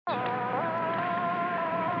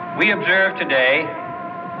We observe today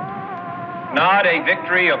not a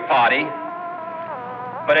victory of party,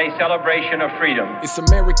 but a celebration of freedom. It's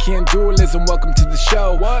American Dualism, welcome to the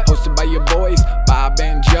show. What? Hosted by your boys, Bob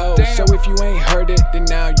and Joe. Damn. So if you ain't heard it, then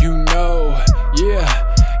now you know.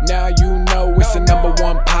 Yeah, now you know. It's the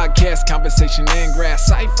 #1 podcast, conversation and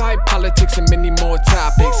grass, sci-fi, politics, and many more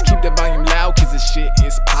topics. Keep the volume loud, cause this shit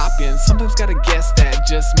is poppin'. Sometimes got a guest that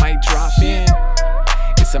just might drop in.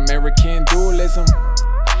 It's American Dualism.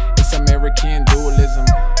 It's American Dualism.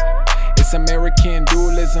 It's American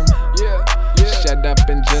Dualism. Yeah. Shut up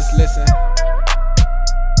and just listen.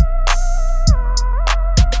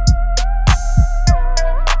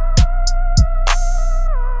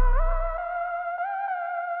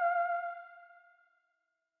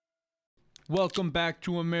 Welcome back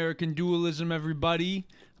to American Dualism, everybody.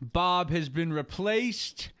 Bob has been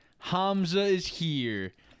replaced. Hamza is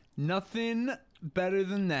here. Nothing better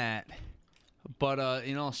than that. But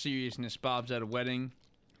in all seriousness, Bob's at a wedding,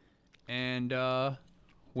 and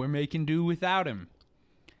we're making do without him.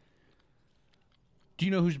 Do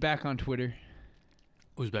you know who's back on Twitter?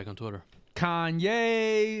 Who's back on Twitter?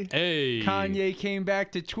 Kanye. Hey. Kanye came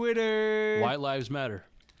back to Twitter. White lives matter.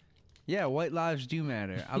 Yeah, white lives do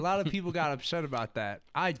matter. A lot of people got upset about that.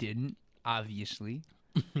 I didn't, obviously.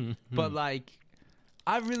 But, like,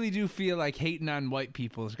 I really do feel like hating on white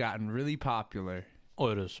people has gotten really popular. Oh,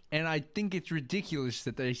 it is. And I think it's ridiculous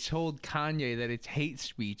that they told Kanye that it's hate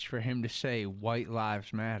speech for him to say white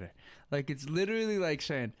lives matter. Like, it's literally like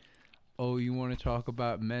saying, oh, you want to talk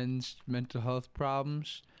about men's mental health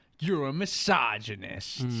problems? You're a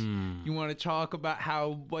misogynist. You want to talk about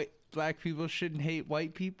how black people shouldn't hate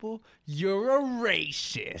white people? You're a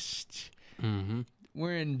racist.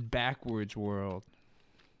 We're in backwards world.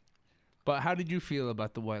 But how did you feel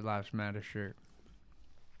about the White Lives Matter shirt?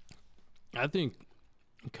 I think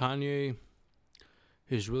Kanye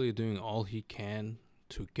is really doing all he can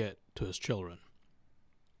to get to his children.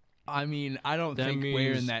 I mean, I don't think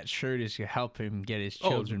wearing that shirt is going to help him get his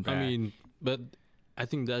children back. I mean, but I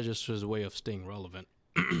think that's just his way of staying relevant.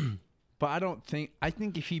 But I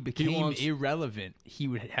think if he became irrelevant, he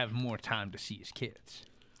would have more time to see his kids.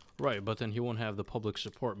 Right, but then he won't have the public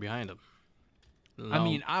support behind him. Now, I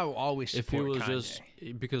mean, I will always support Kanye. If it was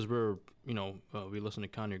just because we listened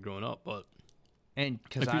to Kanye growing up, but and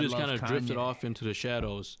if he just kind of drifted off into the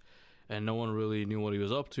shadows and no one really knew what he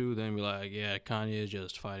was up to, then be like, yeah, Kanye is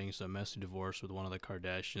just fighting some messy divorce with one of the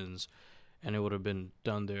Kardashians, and it would have been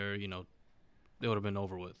done there, it would have been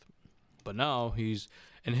over with. But now he's,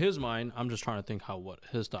 in his mind, I'm just trying to think what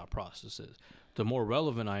his thought process is. The more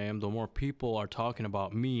relevant I am, the more people are talking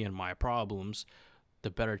about me and my problems,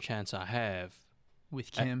 the better chance I have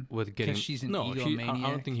with Kim. With getting, because she's an egomaniac.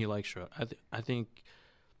 I don't think he likes her. I think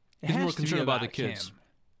he's more concerned about the kids. Kim.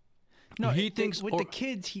 No, he thinks with the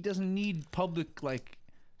kids, he doesn't need public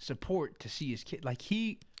support to see his kid. Like,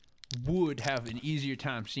 he would have an easier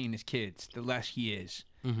time seeing his kids the less he is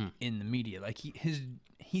in the media. Like,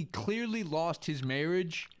 he clearly lost his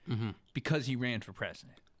marriage because he ran for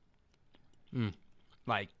president.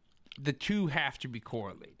 Like, the two have to be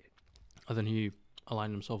correlated. And then he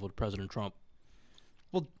aligned himself with President Trump.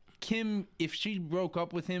 Well, Kim, if she broke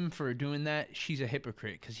up with him for doing that, she's a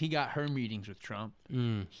hypocrite because he got her meetings with Trump.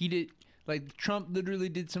 He did, Trump literally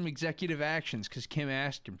did some executive actions because Kim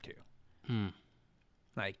asked him to.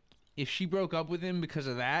 Like, if she broke up with him because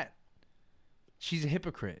of that, she's a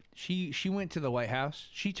hypocrite. She went to the White House.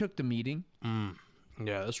 She took the meeting.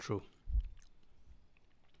 Yeah, that's true.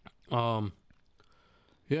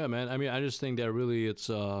 Yeah, man. I mean, I just think that really it's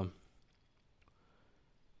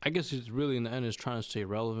I guess it's really in the end is trying to stay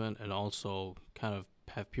relevant and also kind of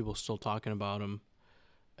have people still talking about him,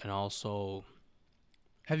 and also.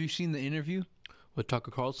 Have you seen the interview with Tucker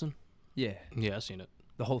Carlson? Yeah. Yeah, I've seen it.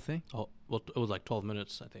 The whole thing? Oh, well, it was like 12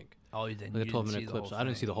 minutes, I think. Oh, you didn't. Like a 12-minute clip. So I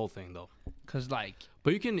didn't see the whole thing though.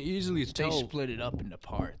 But you can easily tell they split it up into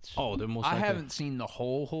parts. Oh, they're most. I haven't seen the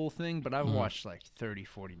whole thing, but I've watched 30,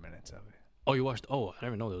 40 minutes of it. Oh, you watched? Oh, I didn't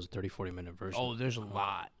even know there was a 30, 40-minute version. Oh, there's a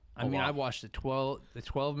lot. I mean, I watched the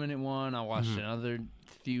 12-minute one. I watched another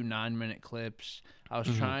few 9-minute clips. I was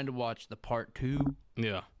trying to watch the part 2.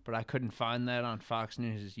 Yeah. But I couldn't find that on Fox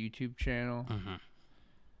News' YouTube channel.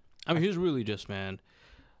 I mean, he's really just, man,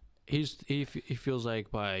 he feels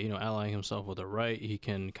like by, allying himself with the right, he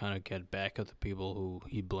can kind of get back at the people who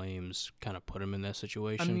he blames, kind of put him in that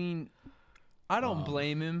situation. I mean, I don't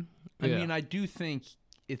blame him. I mean, I do think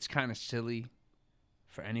it's kind of silly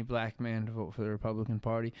for any black man to vote for the Republican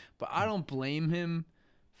Party, but I don't blame him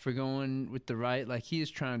for going with the right. Like, he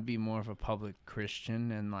is trying to be more of a public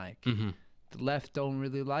Christian, and the left don't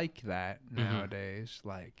really like that nowadays.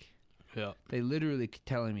 Like, Yeah. They literally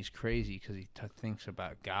tell him he's crazy because he thinks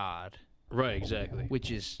about God. Right, exactly.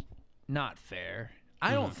 Which is not fair.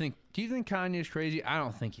 I don't think... Do you think Kanye's crazy? I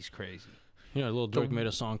don't think he's crazy. You know, Lil Durk made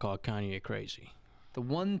a song called Kanye Crazy. The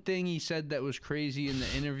one thing he said that was crazy in the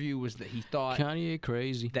interview was that he thought... Kanye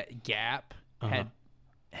Crazy. That Gap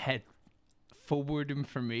had forward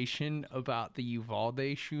information about the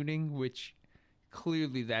Uvalde shooting, which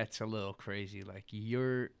clearly that's a little crazy. Like,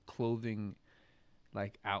 your clothing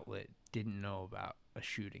outlet didn't know about a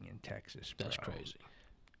shooting in Texas, bro. That's crazy.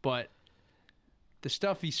 But the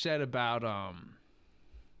stuff he said about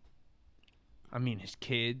his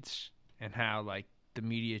kids and how the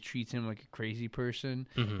media treats him like a crazy person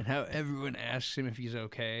and how everyone asks him if he's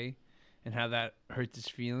okay and how that hurts his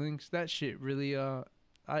feelings, that shit really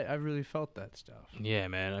I really felt that stuff. Yeah,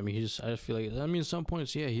 man. I mean, I feel like, at some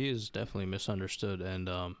points, yeah, he is definitely misunderstood, and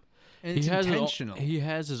it's intentional. He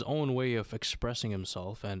has his own way of expressing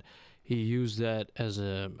himself, and he used that as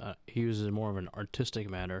he uses it more of an artistic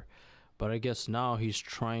manner. But I guess now he's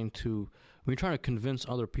trying to, when you're trying to convince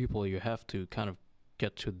other people, you have to kind of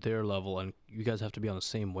get to their level, and you guys have to be on the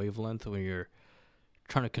same wavelength when you're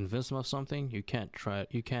trying to convince them of something. You can't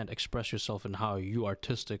express yourself in how you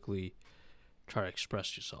artistically try to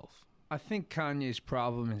express yourself. I think Kanye's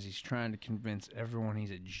problem is he's trying to convince everyone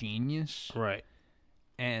he's a genius. Right.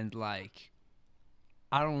 And I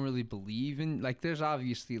don't really believe in there's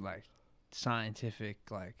obviously scientific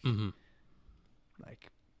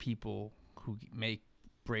people who make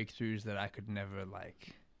breakthroughs that I could never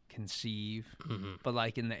conceive.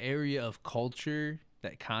 But in the area of culture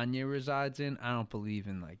that Kanye resides in, I don't believe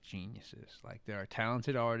in geniuses. There are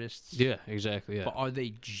talented artists. Yeah, exactly. Yeah. But are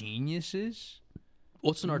they geniuses?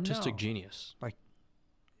 What's an artistic genius?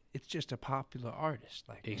 It's just a popular artist.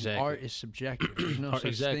 Exactly. Art is subjective. There's no such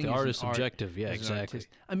exactly. thing Art as is subjective. Yeah, exactly.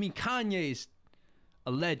 I mean, Kanye's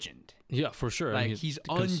a legend. Yeah, for sure. He's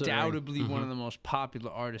undoubtedly one of the most popular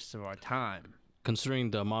artists of our time. Considering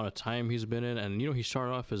the amount of time he's been in, and he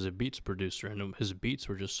started off as a beats producer, and his beats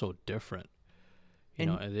were just so different. You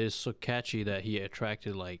know, and it's so catchy that he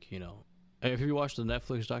attracted Have you watched the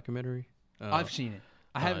Netflix documentary? I've seen it.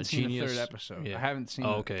 I haven't seen the third episode. Yeah. I haven't seen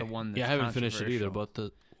the one that's I haven't finished it either, but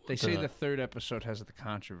they say the third episode has the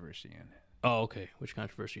controversy in it. Oh, okay. Which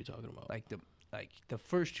controversy are you talking about? The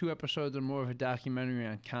first two episodes are more of a documentary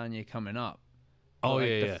on Kanye coming up. Oh, but,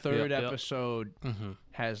 yeah, the third episode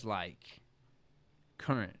has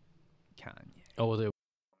current Kanye. Oh, they.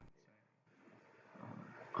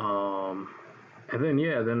 And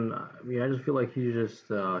then I just feel like he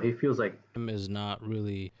feels like him is not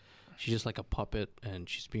really. She's just like a puppet, and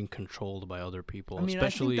she's being controlled by other people. I mean,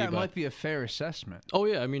 especially I think that might be a fair assessment. Oh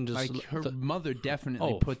yeah, I mean, just her mother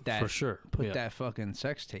definitely put that for sure. Put that fucking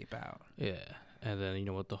sex tape out. Yeah, and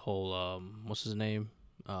then what the whole what's his name,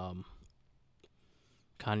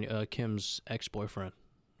 Kanye, Kim's ex-boyfriend,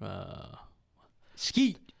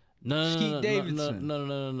 Skeet. No, Davidson.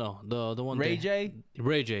 No. The one. Ray J.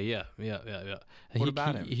 Ray J. Yeah. What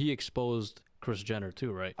about him? He exposed Kris Jenner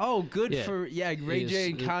too, right? Oh, good for Ray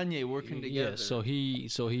J and Kanye working together. Yeah, so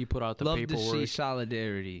he put out the Love paperwork. Love to see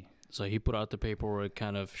solidarity. So he put out the paperwork,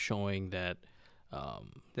 kind of showing that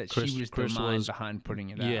she was the mind behind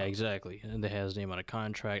putting it out. Yeah, exactly. And they had his name on a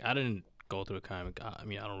contract. I didn't go through a comic. I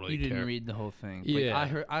mean, I don't really care. You didn't read the whole thing.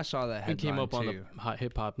 Yeah, I saw that headline. It came up too. on the hot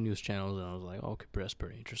hip hop news channels, and I was like, oh, okay, that's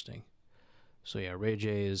pretty interesting. So yeah, Ray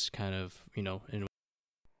J is kind of in.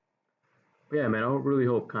 Yeah, man. I really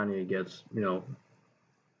hope Kanye gets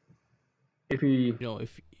if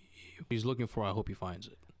he's looking for, I hope he finds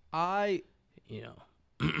it. I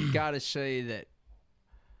gotta say that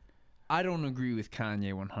I don't agree with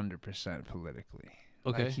Kanye 100% politically.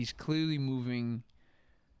 Okay, he's clearly moving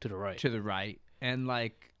to the right. And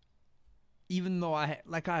even though I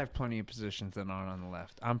have plenty of positions that aren't on the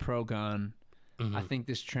left. I'm pro-gun. Mm-hmm. I think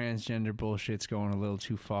this transgender bullshit's going a little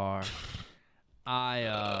too far.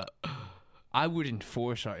 I would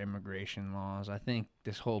enforce our immigration laws. I think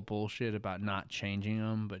this whole bullshit about not changing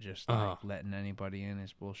them, but just letting anybody in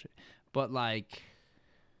is bullshit. But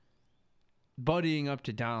buddying up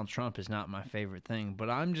to Donald Trump is not my favorite thing. But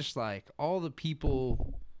I'm just all the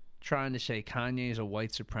people trying to say Kanye is a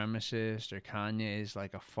white supremacist or Kanye is a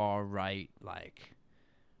far right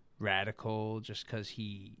radical just because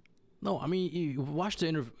he. No, I mean, you watch the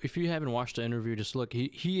interview. If you haven't watched the interview, just look.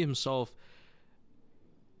 He himself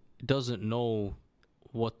doesn't know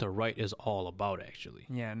what the right is all about, actually.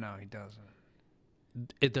 Yeah, no, he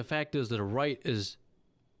doesn't. The fact is that the right is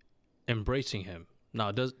embracing him.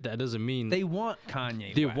 Now, that doesn't mean they want Kanye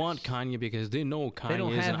West. They want Kanye because they know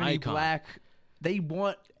Kanye is an icon. They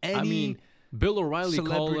want any Bill O'Reilly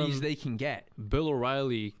celebrities they can get. Bill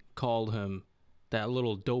O'Reilly called him that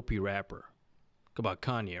little dopey rapper about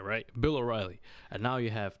Kanye, right? Bill O'Reilly. And now you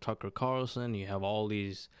have Tucker Carlson, you have all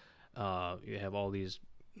these, the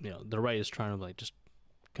right is trying to like just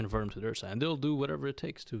convert him to their side. And they'll do whatever it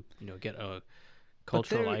takes to, get a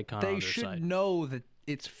cultural icon on their They should side. know that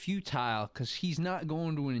it's futile because he's not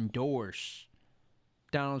going to endorse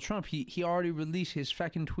Donald Trump. He already released his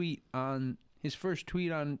second tweet on, his first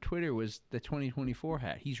tweet on Twitter was the 2024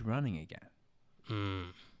 hat. He's running again.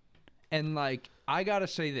 And, like, I gotta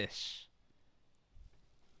say this.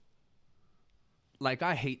 Like,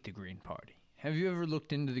 I hate the Green Party. Have you ever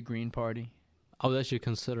looked into the Green Party? I was actually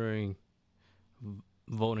considering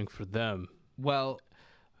voting for them. Well,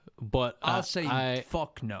 but I'll say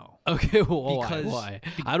fuck no. Okay, well, why?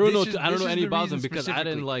 I don't know. I don't know any about them reason because I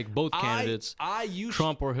didn't like both candidates,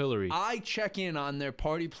 Trump or Hillary. I check in on their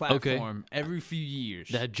party platform every few years.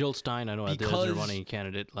 That Jill Stein, I know, as their running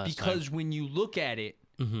candidate last time. Because when you look at it,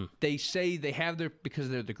 they say they have their, because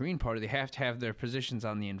they're the Green Party, they have to have their positions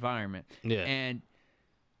on the environment. Yeah. And,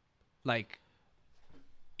 like,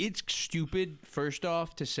 it's stupid, first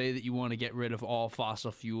off, to say that you want to get rid of all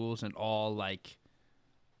fossil fuels and all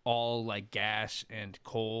gas and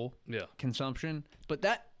coal consumption. But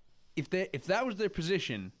that, if that was their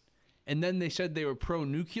position, and then they said they were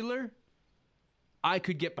pro-nuclear, I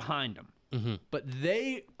could get behind them. But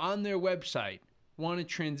they, on their website, want to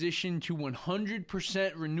transition to 100%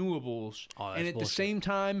 renewables, and at the same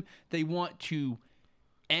time, they want to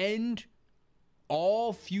end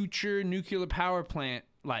all future nuclear power plant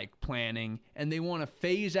planning, and they want to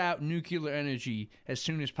phase out nuclear energy as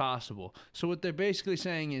soon as possible. So what they're basically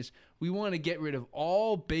saying is we want to get rid of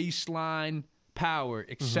all baseline power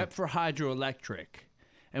except for hydroelectric,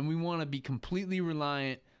 and we want to be completely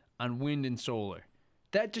reliant on wind and solar.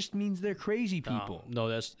 That just means they're crazy people. No,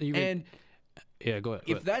 that's even. Yeah, go ahead.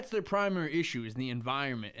 If that's their primary issue is the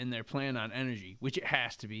environment and their plan on energy, which it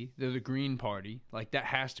has to be, they're the Green Party. Like, that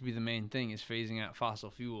has to be the main thing, is phasing out fossil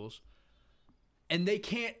fuels. And they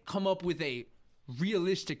can't come up with a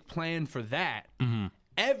realistic plan for that.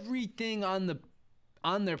 Everything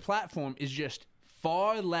on their platform is just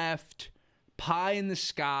far left, pie in the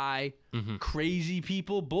sky, crazy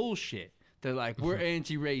people bullshit. They're like, we're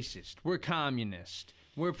anti-racist, we're communist,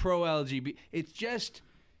 we're pro-LGBT. It's just,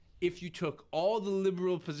 if you took all the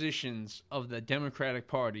liberal positions of the Democratic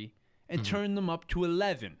Party and turned them up to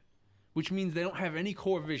 11, which means they don't have any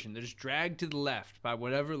core vision. They're just dragged to the left by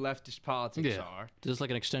whatever leftist politics are. Just like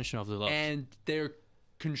an extension of the left. And they're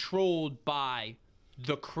controlled by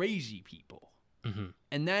the crazy people.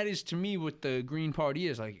 And that is, to me, what the Green Party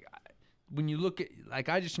is. Like, when you look at, like,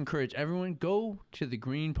 I just encourage everyone, go to the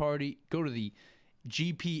Green Party, go to the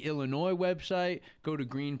GP Illinois website, go to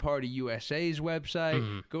Green Party USA's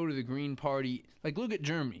website, go to the Green Party, like, look at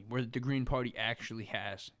Germany, where the Green Party actually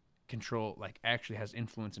has control, like, actually has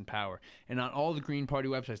influence and power. And on all the Green Party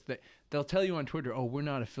websites, they'll tell you on Twitter, oh, we're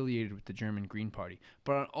not affiliated with the German Green Party.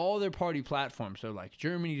 But on all their party platforms, they're like,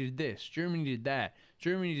 Germany did this, Germany did that,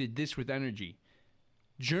 Germany did this with energy.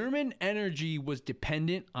 German energy was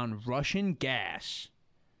dependent on Russian gas.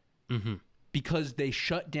 Because they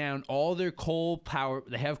shut down all their coal power.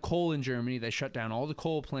 They have coal in Germany. They shut down all the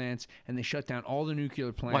coal plants, and they shut down all the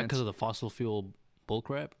nuclear plants. Why? Because of the fossil fuel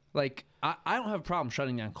bullcrap? Like, I don't have a problem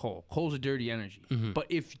shutting down coal. Coal's a dirty energy. But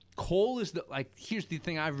if coal is the, like, here's the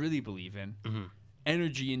thing I really believe in.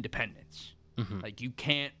 Energy independence. Like, you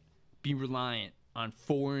can't be reliant on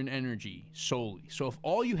foreign energy solely. So if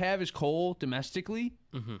all you have is coal domestically,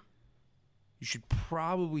 you should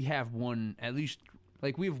probably have one, at least.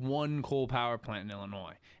 Like, we have one coal power plant in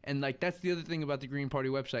Illinois. And, like, that's the other thing about the Green Party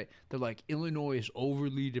website. They're like, Illinois is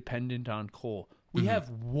overly dependent on coal. We have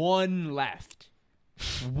one left.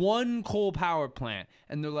 One coal power plant.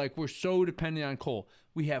 And they're like, we're so dependent on coal.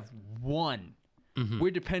 We have one. We're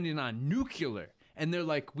dependent on nuclear. And they're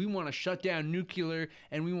like, we want to shut down nuclear,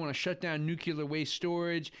 and we want to shut down nuclear waste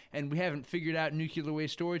storage, and we haven't figured out nuclear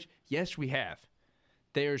waste storage. Yes, we have.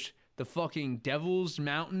 There's the fucking Devil's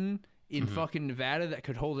Mountain in fucking Nevada that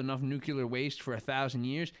could hold enough nuclear waste for 1,000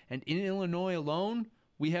 years. And in Illinois alone,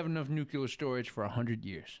 we have enough nuclear storage for 100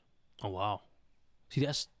 years. Oh, wow. See,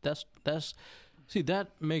 see, that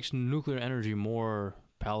makes nuclear energy more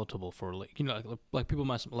palatable for, like, you know, like people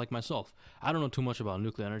like myself. I don't know too much about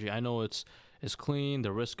nuclear energy. I know it's clean.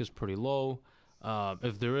 The risk is pretty low.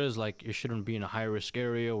 If there is, like, it shouldn't be in a high-risk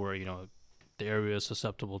area where, you know, the area is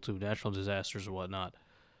susceptible to natural disasters or whatnot.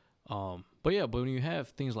 But when you have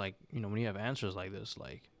things like, you know, when you have answers like this,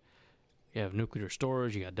 like you have nuclear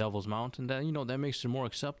storage, you got Devil's Mountain, that, you know, that makes it more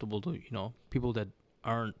acceptable to, you know, people that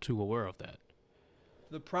aren't too aware of that.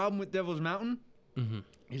 The problem with Devil's Mountain Mm-hmm.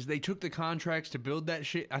 is they took the contracts to build that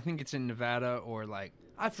shit. I think it's in Nevada or like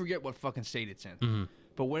I forget what fucking state it's in. Mm-hmm.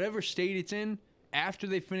 But whatever state it's in, after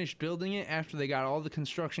they finished building it, after they got all the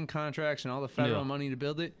construction contracts and all the federal money to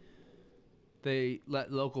build it, they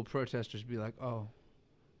let local protesters be like, "Oh,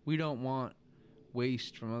 we don't want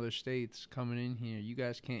waste from other states coming in here. You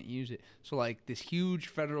guys can't use it." So like this huge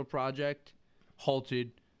federal project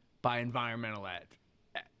halted by environmental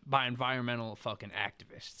fucking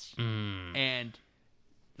activists. And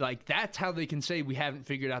like that's how they can say we haven't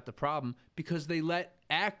figured out the problem, because they let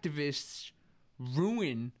activists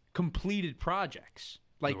ruin completed projects.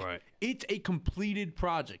 Like it's a completed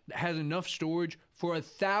project that has enough storage for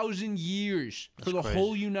 1,000 years for the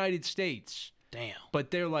whole United States. Damn.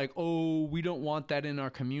 But they're like, "Oh, we don't want that in our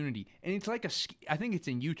community." And it's like I think it's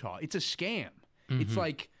in Utah. It's a scam. It's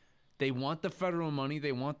like they want the federal money,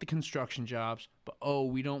 they want the construction jobs, but oh,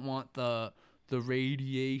 we don't want the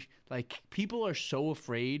radiation. Like people are so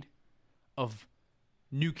afraid of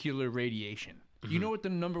nuclear radiation. Do you know what the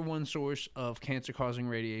number one source of cancer-causing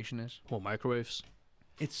radiation is? Well, microwaves.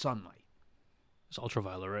 It's sunlight. It's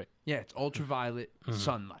ultraviolet, right? Yeah, it's ultraviolet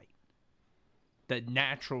sunlight. The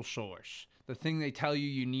natural source. The thing they tell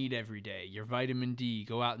you need every day. Your vitamin D,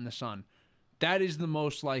 go out in the sun. That is the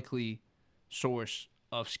most likely source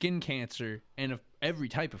of skin cancer and of every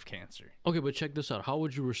type of cancer. Okay, but check this out. How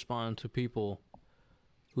would you respond to people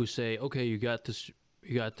who say, "Okay, you got this,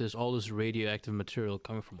 all this radioactive material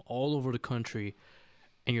coming from all over the country,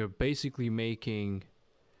 and you're basically making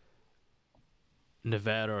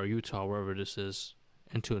Nevada or Utah, wherever this is,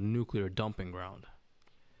 into a nuclear dumping ground,"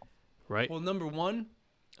 right? Well, number one,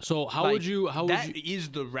 so how would you? That is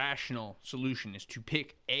the rational solution: is to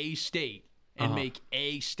pick a state and make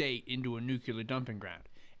a state into a nuclear dumping ground.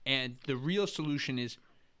 And the real solution is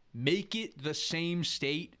make it the same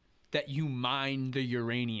state that you mine the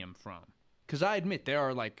uranium from. Because I admit there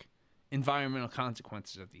are like environmental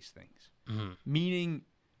consequences of these things. Meaning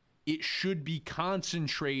it should be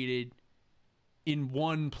concentrated in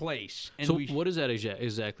one place. And so what is that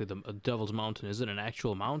exactly, the Devil's Mountain? Is it an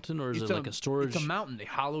actual mountain, or is it like a storage? It's a mountain they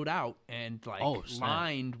hollowed out and like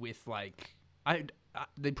lined with like...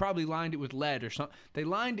 they probably lined it with lead or something. They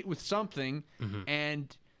lined it with something,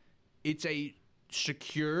 and it's a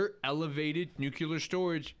secure, elevated nuclear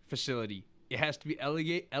storage facility. It has to be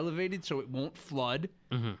elevated so it won't flood.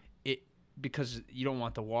 It because you don't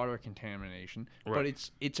want the water contamination. Right. But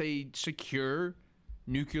it's a secure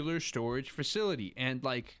nuclear storage facility. And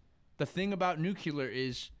like the thing about nuclear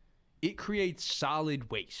is it creates solid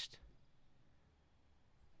waste.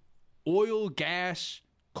 Oil, gas,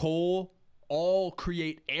 coal all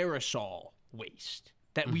create aerosol waste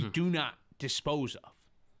that we do not dispose of.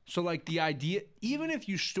 So like the idea, even if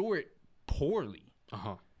you store it poorly,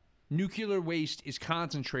 nuclear waste is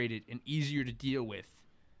concentrated and easier to deal with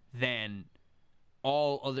than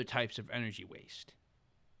all other types of energy waste.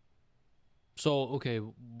 So, okay,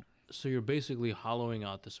 so you're basically hollowing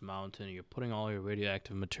out this mountain, you're putting all your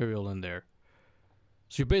radioactive material in there.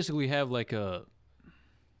 So you basically have like a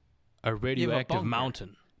radioactive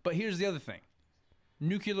mountain. But here's the other thing.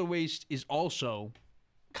 Nuclear waste is also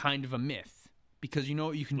kind of a myth. Because you know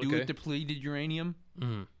what you can do with depleted uranium?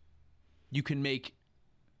 You can make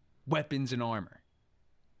weapons and armor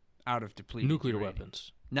out of depleted nuclear uranium.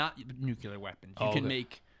 weapons. Not nuclear weapons. You can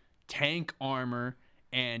make tank armor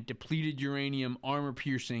and depleted uranium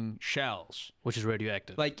armor-piercing shells. Which is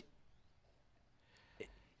radioactive. Like,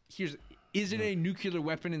 is it a nuclear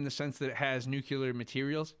weapon in the sense that it has nuclear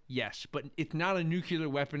materials? Yes, but it's not a nuclear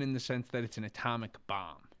weapon in the sense that it's an atomic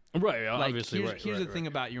bomb. Right, like, obviously. Here's the thing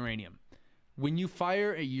about uranium. When you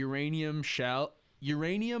fire a uranium shell,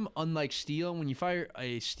 uranium, unlike steel, when you fire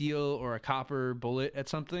a steel or a copper bullet at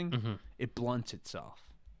something, it blunts itself.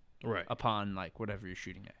 Right. Upon, like, whatever you're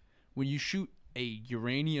shooting at. When you shoot a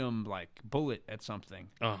uranium, like, bullet at something,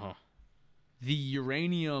 the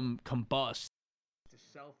uranium combusts. It's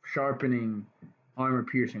a self-sharpening,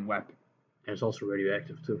 armor-piercing weapon. And it's also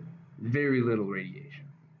radioactive, too. Very little radiation.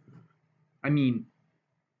 I mean...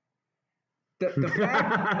 The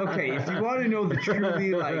fact, okay, if you want to know the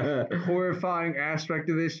truly like horrifying aspect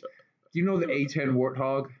of this, do you know the A-10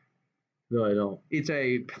 Warthog? No, I don't. It's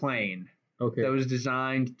a plane that was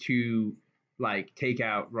designed to like take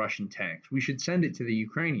out Russian tanks. We should send it to the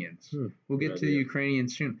Ukrainians. We'll get to the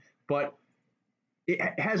Ukrainians soon. But it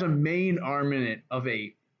has a main armament of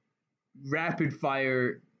a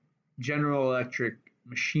rapid-fire General Electric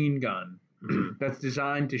machine gun that's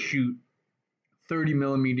designed to shoot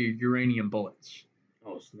 30-millimeter uranium bullets.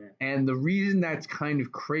 Oh, snap. And the reason that's kind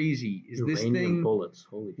of crazy is uranium this thing bullets.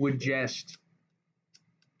 would just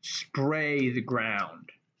spray the ground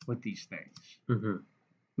with these things. Mm-hmm.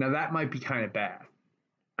 Now that might be kind of bad,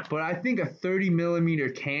 but I think a 30 millimeter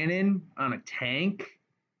cannon on a tank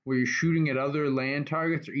where you're shooting at other land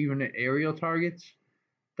targets or even at aerial targets,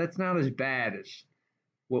 that's not as bad as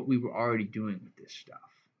what we were already doing with this stuff.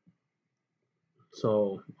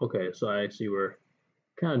 So, okay, so I see we're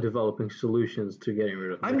kind of developing solutions to getting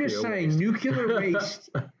rid of I'm just nuclear saying, waste. nuclear waste,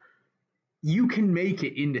 you can make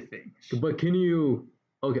it into things. But can you,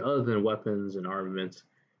 okay, other than weapons and armaments,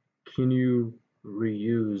 can you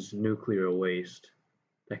reuse nuclear waste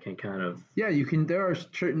that can kind of... Yeah, you can. There are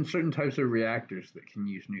certain types of reactors that can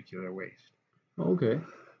use nuclear waste. Okay.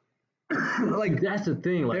 Like That's the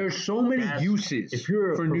thing. Like, there's so many that's- uses if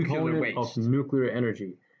you're for a nuclear proponent waste. of nuclear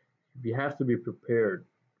energy, you have to be prepared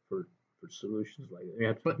for solutions like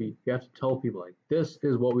that. You have to tell people like this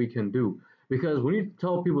is what we can do, because when you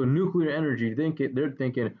tell people nuclear energy, they're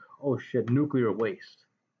thinking, oh shit, nuclear waste.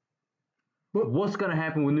 But what's gonna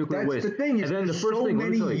happen with nuclear That's waste? the thing. Is and then the there's first so thing,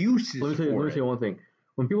 many uses let me tell for you it. one thing.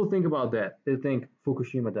 When people think about that, they think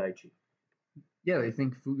Fukushima Daiichi. Yeah, they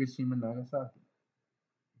think Fukushima, Nagasaki.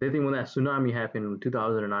 They think when that tsunami happened in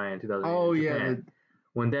 2009 and 2008 Oh in yeah, Japan,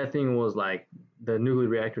 when that thing was like the nuclear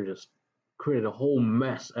reactor just created a whole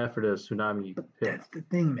mess after the tsunami hit. that's the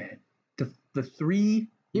thing, man. The three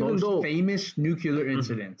Even most though- famous nuclear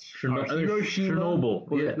incidents are Hiroshima. Chernobyl.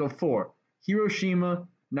 Well, Yeah. no, four: Hiroshima,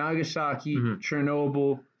 Nagasaki, Mhm.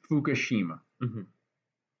 Chernobyl, Fukushima. Mhm.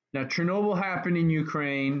 Now, Chernobyl happened in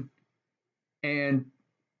Ukraine, and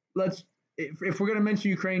if we're going to mention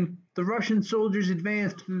Ukraine, the Russian soldiers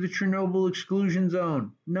advanced through the Chernobyl exclusion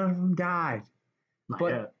zone. None of them died. Not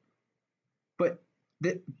But yet.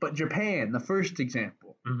 but Japan, the first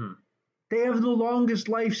example, Mhm. they have the longest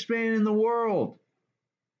lifespan in the world.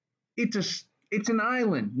 It's an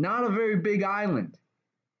island, not a very big island.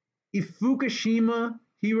 If Fukushima,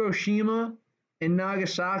 Hiroshima, and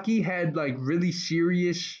Nagasaki had like really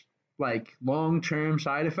serious, like long-term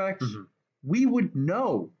side effects, Mhm. we would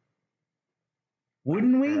know,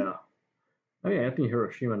 wouldn't we? Yeah. I mean, I think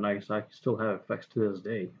Hiroshima and Nagasaki still have effects to this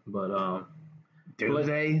day, but Do Like-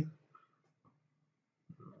 they?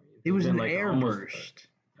 It was been an like airburst.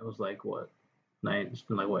 it was like what? It's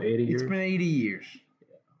been like what, 80 years? It's been 80 years.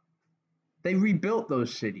 They rebuilt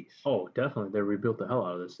those cities. Oh, definitely. They rebuilt the hell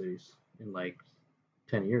out of the cities in like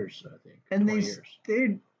 10 years, I think. And 20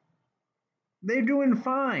 years. they're doing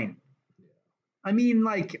fine. I mean,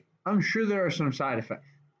 like, I'm sure there are some side effects.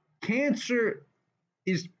 Cancer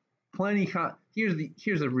is plenty. Here's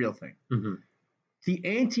the real thing. Mm-hmm. The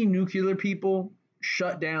anti-nuclear people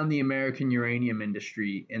shut down the American uranium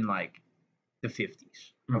industry in like the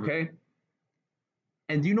 50s. Mhm. Okay.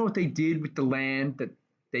 And do you know what they did with the land that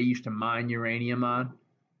they used to mine uranium on?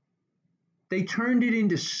 They turned it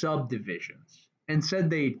into subdivisions and said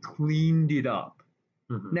they had cleaned it up.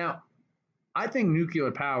 Mhm. Now, I think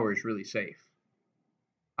nuclear power is really safe.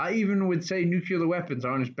 I even would say nuclear weapons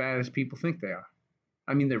aren't as bad as people think they are.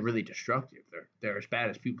 I mean, they're really destructive. They're as bad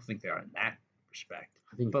as people think they are in that respect.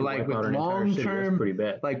 I think But if you like wipe with out an entire city, that's long-term, pretty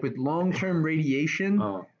bad. like with long-term radiation,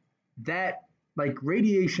 Oh, that like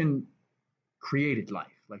radiation created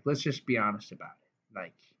life. Like, let's just be honest about it.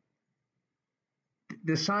 Like,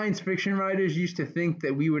 the science fiction writers used to think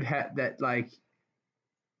that we would have that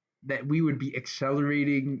we would be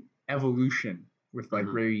accelerating evolution with like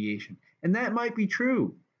Mhm. radiation, and that might be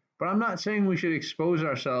true. But I'm not saying we should expose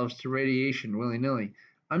ourselves to radiation willy-nilly.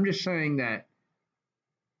 I'm just saying that.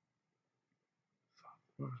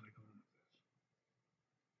 Where was I going with this?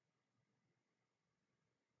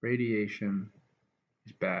 Radiation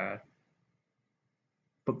is bad,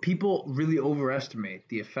 but people really overestimate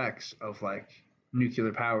the effects of like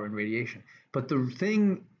nuclear power and radiation. But the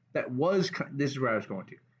thing that this is where I was going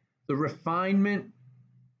to, the refinement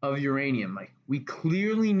of uranium. Like, we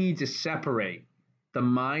clearly need to separate the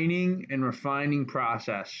mining and refining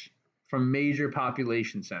process from major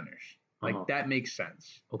population centers. Like, Uh-huh. that makes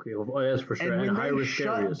sense. okay. Well, that's for sure. And And when high they risk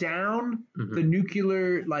shut areas. down Mhm. the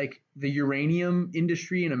nuclear, like the uranium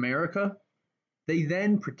industry in America, they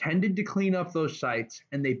then pretended to clean up those sites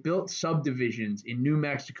and they built subdivisions in New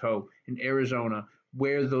Mexico and Arizona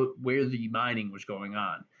where the mining was going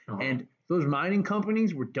on. Uh-huh. And those mining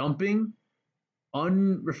companies were dumping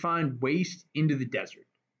unrefined waste into the desert.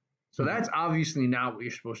 So Mhm. that's obviously not what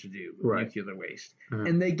you're supposed to do with Right. nuclear waste. Mhm.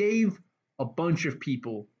 And they gave a bunch of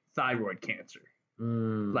people thyroid cancer,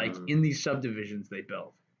 like Mm. in these subdivisions they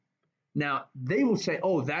built. Now, they will say,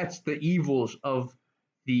 oh, that's the evils of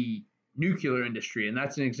the nuclear industry, and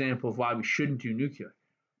that's an example of why we shouldn't do nuclear.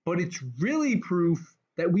 But it's really proof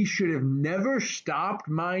that we should have never stopped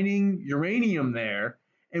mining uranium there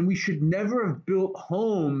And we should never have built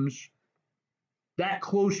homes that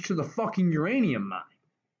close to the fucking uranium mine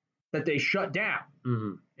that they shut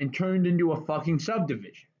down and turned into a fucking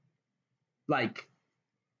subdivision. Like,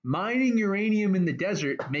 mining uranium in the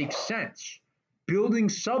desert makes sense. Building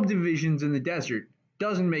subdivisions in the desert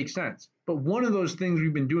doesn't make sense. But one of those things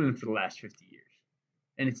we've been doing for the last 50 years.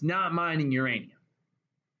 And it's not mining uranium.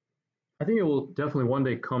 I think it will definitely one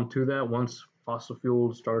day come to that once fossil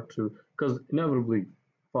fuels start to, because inevitably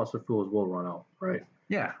fossil fuels will run out, right?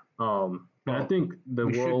 Yeah. And I think the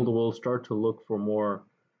world will start to look for more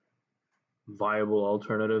viable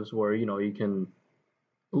alternatives where, you know, you can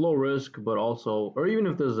low risk, but also, or even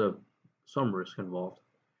if there's some risk involved,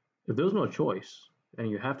 if there's no choice and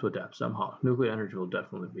you have to adapt somehow, nuclear energy will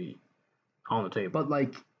definitely be on the table. But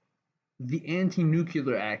like the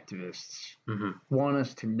anti-nuclear activists want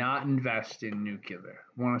us to not invest in nuclear,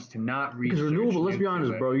 want us to not research because renewable, let's be nuclear.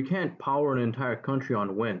 honest, bro, you can't power an entire country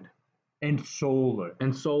on wind. And solar.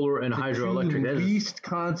 And solar and hydroelectric. The least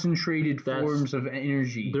concentrated forms of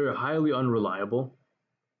energy. They're highly unreliable.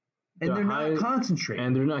 And they're not concentrated.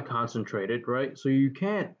 And they're not concentrated, right? So you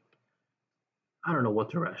can't, I don't know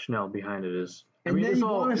what the rationale behind it is. And I mean, then you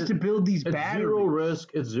want us to build these batteries.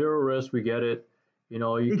 It's zero risk, we get it. You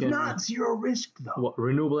know, it's not zero risk, though. What,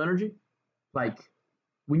 renewable energy? Like,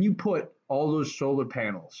 when you put all those solar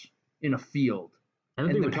panels in a field,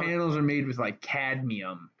 and the panels are made with, like,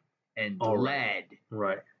 cadmium and lead.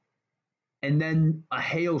 Right. And then a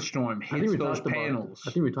hailstorm hits those panels.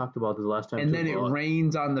 I think we talked about this last time. And then it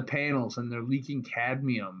rains on the panels and they're leaking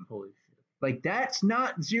cadmium. Holy shit. Like, that's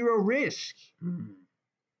not zero risk. And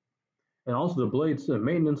also the blades,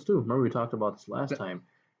 maintenance too. Remember we talked about this last time.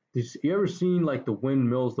 You ever seen like the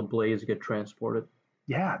windmills, the blades get transported?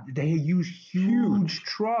 Yeah, they use huge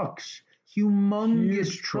trucks.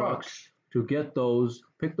 Humongous trucks. To get those,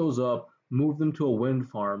 pick those up, move them to a wind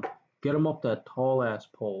farm, get them up that tall ass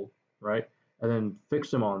pole, right? And then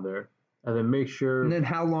fix them on there, and then make sure. And then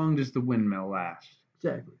how long does the windmill last?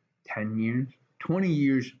 Exactly. 10 years? 20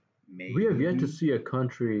 years, maybe. We have yet to see a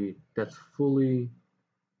country that's fully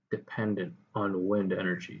dependent on wind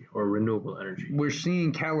energy or renewable energy. We're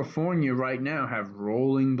seeing California right now have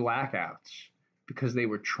rolling blackouts because they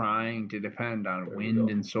were trying to depend on wind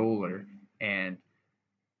and solar. And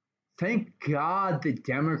thank God the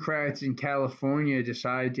Democrats in California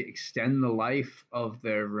decided to extend the life of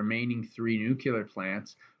their remaining 3 nuclear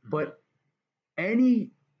plants. But any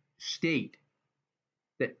state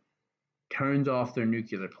that turns off their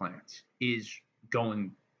nuclear plants is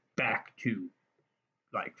going back to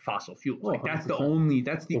like fossil fuels. Like that's the only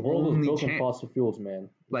chance. The world is built on fossil fuels, man.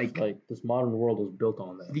 Like this modern world is built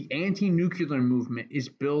on that. The anti-nuclear movement is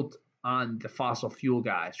built on the fossil fuel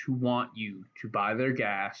guys who want you to buy their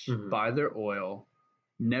gas, buy their oil,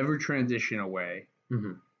 never transition away.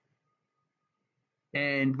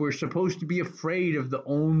 And we're supposed to be afraid of the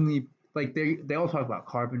only, like they all talk about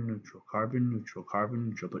carbon neutral,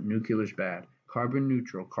 but nuclear's bad. Carbon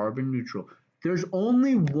neutral. There's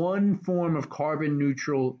only one form of carbon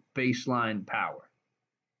neutral baseline power,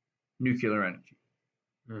 nuclear energy.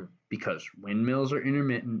 Because windmills are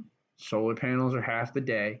intermittent, solar panels are half the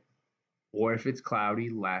day, or if it's cloudy,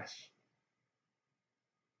 less.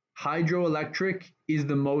 Hydroelectric is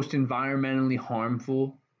the most environmentally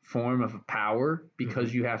harmful form of power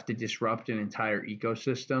because you have to disrupt an entire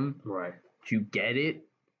ecosystem to get it.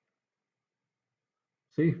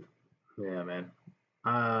 See? Yeah, man.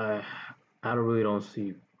 I don't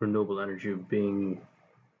see renewable energy being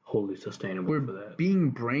wholly sustainable for that. We're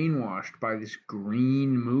being brainwashed by this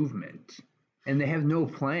green movement, and they have no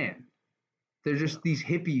plan. They're just these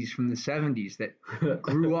hippies from the 70s that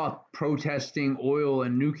grew up protesting oil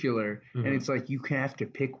and nuclear, and it's like you have to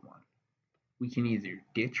pick one. We can either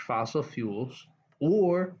ditch fossil fuels,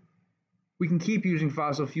 or we can keep using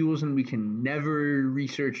fossil fuels and we can never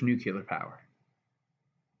research nuclear power.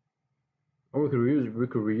 Or we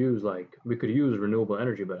could use renewable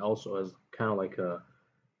energy, but also as kind of like a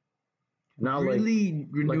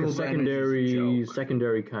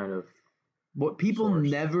secondary kind of. What people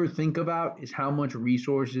never think about is how much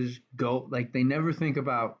resources go. Like they never think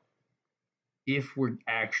about if we're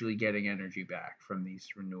actually getting energy back from these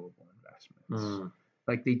renewable investments.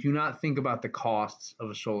 Like they do not think about the costs of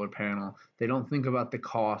a solar panel. They don't think about the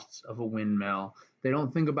costs of a windmill. They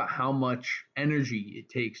don't think about how much energy it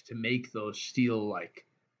takes to make those steel like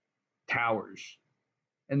towers.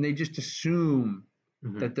 And they just assume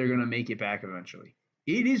that they're going to make it back eventually.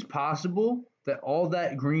 It is possible that all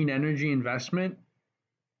that green energy investment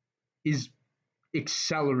is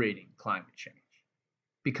accelerating climate change.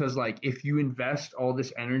 Because like if you invest all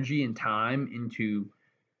this energy and time into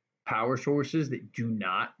power sources that do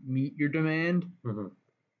not meet your demand, Mm-hmm.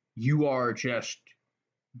 you are just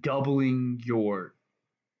doubling your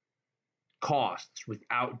costs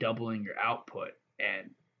without doubling your output, and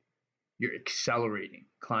you're accelerating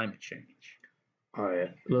climate change. All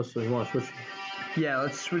right, let's. You want to switch? Yeah,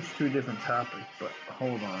 let's switch to a different topic, but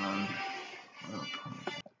hold on.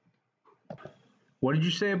 What did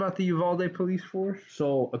you say about the Uvalde police force?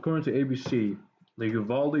 So, according to ABC, the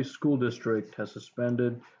Uvalde School District has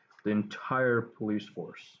suspended the entire police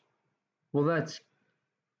force. Well, that's. So,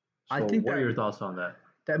 I think what are that- your thoughts on that?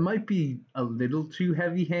 That might be a little too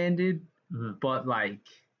heavy-handed, Mhm. but like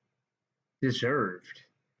deserved.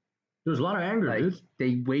 There's a lot of anger, Like dude.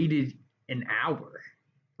 they waited an hour.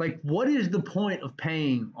 Like, what is the point of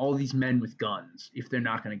paying all these men with guns if they're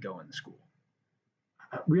not going to go in the school?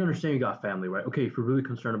 We understand you got family, right? Okay, if you're really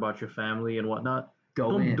concerned about your family and whatnot,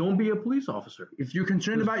 don't be a police officer. If you're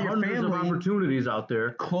concerned There's about your hundreds of family, opportunities out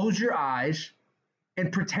there. close your eyes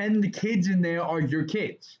and pretend the kids in there are your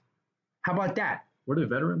kids. How about that? Were they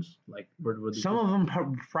veterans? Like, were they Some of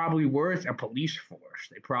them probably were a police force.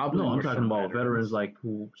 They probably No, I'm were talking some about veterans like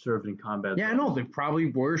who served in combat. Yeah, I know there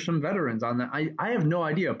probably were some veterans on that. I have no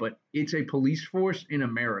idea, but it's a police force in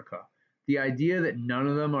America. The idea that none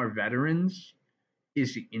of them are veterans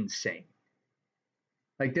is insane.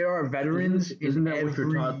 Like there are veterans Isn't in that what you're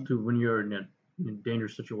every. taught to when you're in a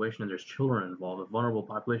dangerous situation and there's children involved, a vulnerable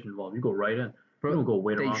population involved? You go right in. You don't go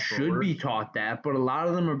wait They around. for should be orders. taught that, but a lot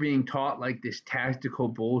of them are being taught like this tactical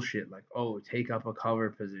bullshit, like, oh, take up a cover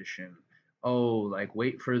position. Oh, like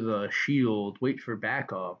wait for the shield, wait for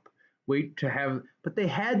backup, wait to have. But they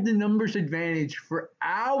had the numbers advantage for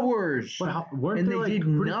hours. But weren't And they, they like, did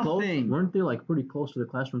pretty nothing. Close? Weren't they like pretty close to the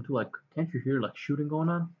classroom too? Like, can't you hear like shooting going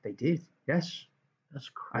on? They did, yes. That's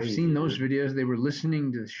crazy. I've seen those dude. videos. They were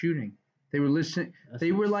listening to the shooting. They were listening. That's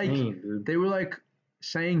They were like, insane, dude. they were like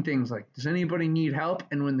saying things like, "Does anybody need help?"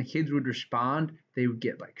 And when the kids would respond, they would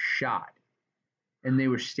get like shot, and they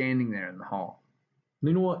were standing there in the hall.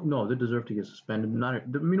 You know what? No, they deserve to get suspended. Not,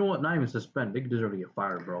 you know what? Not even suspended. They deserve to get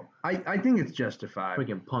fired, bro. I think it's justified.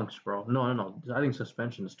 Freaking punks, bro. No. I think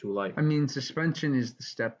suspension is too light. I mean, suspension is the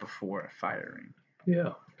step before firing.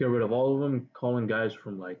 Yeah. Get rid of all of them. Calling guys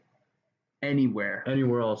from like Anywhere,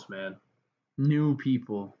 anywhere else, man. new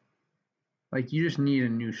people. Like you just need a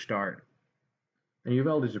new start. And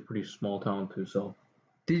Uvalde's a pretty small town too, so.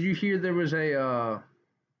 Did you hear there was a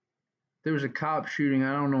cop shooting?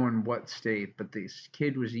 I don't know in what state, but this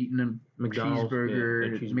kid was eating a McDonald's, cheeseburger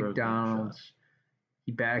yeah, at cheeseburger McDonald's.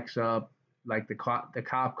 He backs up, like the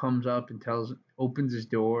cop comes up and opens his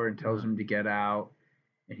door and tells him to get out,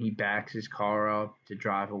 and he backs his car up to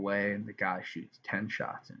drive away, and the guy shoots 10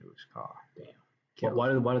 shots into his car. Damn. Kills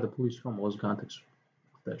Why did the police come? What was the context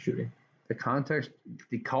of that shooting?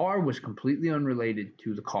 The car was completely unrelated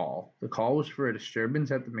to the call. The call was for a disturbance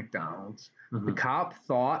at the McDonald's. The Mhm. cop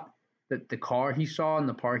thought that the car he saw in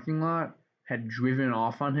the parking lot had driven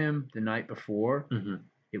off on him the night before. Mm-hmm.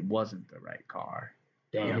 It wasn't the right car.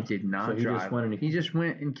 Damn. It did not So he drive. just went and he just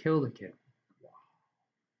went and killed a kid.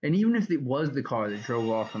 And even if it was the car that drove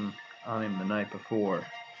off on him the night before,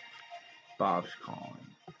 Bob's calling.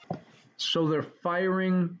 So they're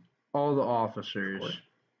firing all the officers. Recording.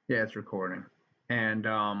 Yeah, it's recording. And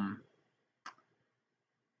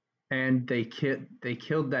they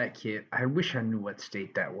killed that kid. I wish I knew what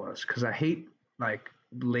state that was, because I hate like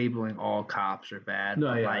labeling all cops are bad. No,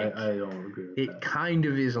 but, yeah, like, I don't agree with it that. kind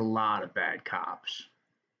of is a lot of bad cops.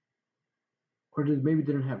 Or maybe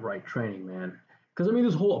didn't have right training, man. Because I mean,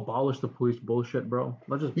 this whole abolish the police bullshit, bro.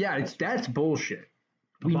 Let's just Yeah, that's bullshit.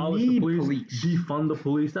 We abolish need the police, police. defund the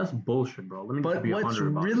police. That's bullshit, bro. Let me But just be what's 100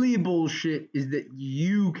 about it. really bullshit is that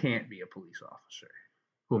you can't be a police officer.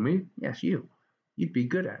 Who, me? Yes, you. You'd be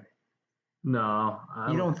good at it. No,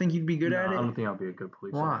 You don't think you'd be good no, at I it? don't think I'll be a good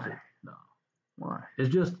police Why? officer. No, Why? it's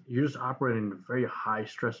just you're just operating in a very high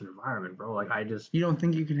stress environment, bro. Like I just You don't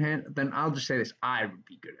think you can handle? Then I'll just say this: I would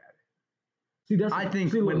be good at it. see that's. I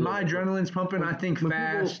think see, when look, my look, adrenaline's pumping, I think when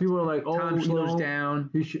fast. People are like, oh, time you slows know, down.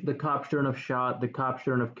 the cop shouldn't have shot. The cop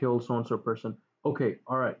shouldn't have killed so and so person. Okay,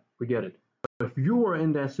 all right, we get it. If you were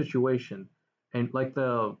in that situation, and like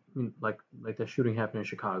the shooting happened in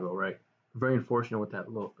Chicago, right? Very unfortunate with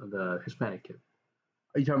the Hispanic kid.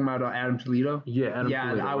 Are you talking about Adam Toledo? Yeah, Adam Yeah,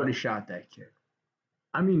 Toledo, I would right? have shot that kid.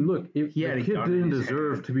 I mean, look, if He had the a kid gun in didn't his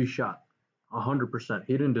deserve hand. to be shot, 100%.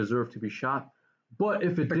 He didn't deserve to be shot. But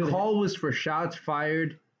if it The did, call was for shots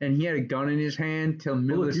fired, and he had a gun in his hand till well,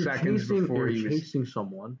 look, you're milliseconds before he you're was chasing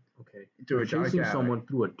someone. Okay, through you're a dark chasing alley. someone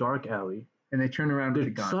through a dark alley. And they turn around with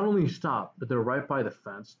They a gun. suddenly stop, but they're right by the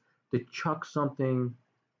fence. They chuck something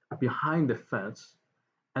behind the fence,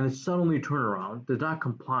 and they suddenly turn around, they're not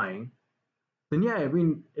complying, then yeah, I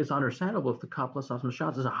mean, it's understandable if the cop lets off some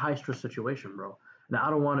shots. It's a high stress situation, bro. Now, I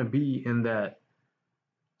don't want to be in that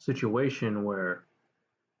situation where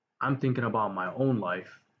I'm thinking about my own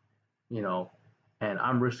life, you know, and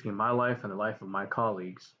I'm risking my life and the life of my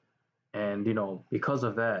colleagues. And, you know, because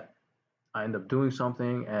of that, I end up doing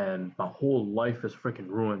something and my whole life is freaking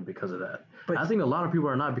ruined because of that. But I think a lot of people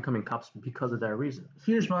are not becoming cops because of that reason.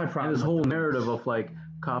 here's my problem. And this with whole the narrative police. of like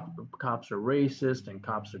cops are racist and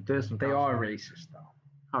cops are this and They cops are racist, though.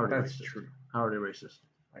 How are they That's racist? true. How are they racist?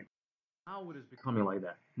 Like- Now it is becoming like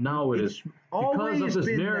that. Now it It's is always because of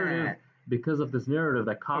this been narrative. that. Because of this narrative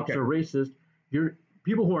that cops Okay. are racist. You're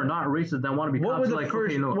people who are not racist that want to be What cops were are the like,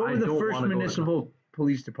 first? okay, no, what I were the don't first want to go to municipal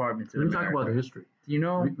police departments in We can America? talk about the history. Do you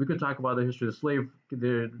know? We could talk about the history. The slave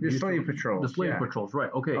patrols. The slave yeah. patrols,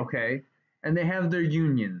 right? Okay, Okay, and they have their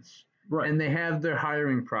unions, right. and they have their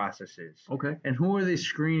hiring processes. Okay. And who are they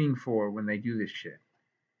screening for when they do this shit?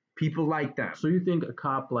 People like them. So you think a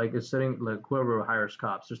cop like is sitting like whoever hires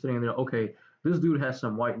cops, they're sitting there, okay, this dude has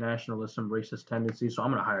some white nationalism, racist tendencies, so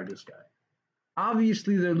I'm gonna hire this guy.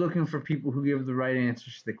 Obviously, they're looking for people who give the right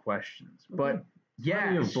answers to the questions. But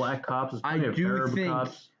Plenty of yes, black cops, there's I plenty of do Arab think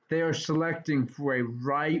cops. they are selecting for a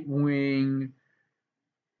right wing,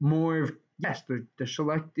 more of yes, they're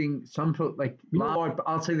selecting some like Lombard.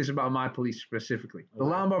 I'll say this about my police specifically: the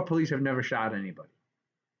Okay. Lombard police have never shot anybody.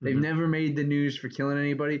 They've Mhm. never made the news for killing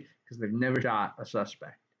anybody because they've never shot a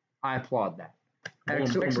suspect. I applaud that.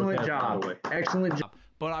 Excellent job. Excellent job.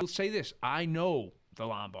 But I will say this: I know the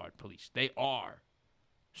Lombard police. They are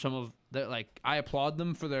some of the I applaud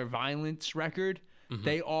them for their violence record. Mm-hmm.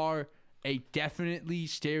 They are a definitely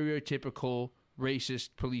stereotypical racist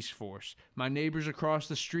police force. My neighbors across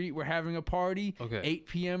the street were having a party. Okay. 8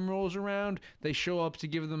 p.m. rolls around. They show up to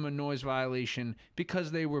give them a noise violation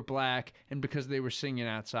because they were black and because they were singing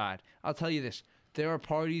outside. I'll tell you this. There are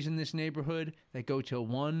parties in this neighborhood that go till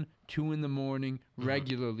 1, 2 in the morning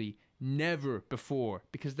regularly. Never before,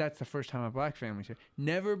 because that's the first time a black family's here,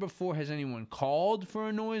 never before has anyone called for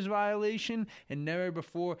a noise violation, and never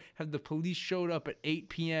before have the police showed up at 8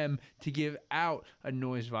 p.m. to give out a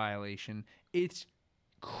noise violation. It's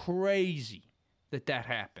crazy that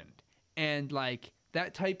happened. And,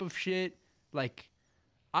 that type of shit,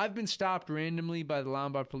 I've been stopped randomly by the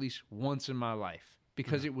Lombard police once in my life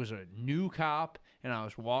because it was a new cop and I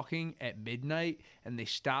was walking at midnight and they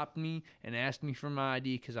stopped me and asked me for my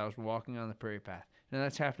ID because I was walking on the prairie path. Now,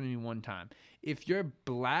 that's happened to me one time. If you're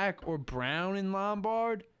black or brown in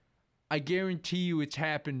Lombard, I guarantee you it's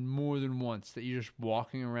happened more than once that you're just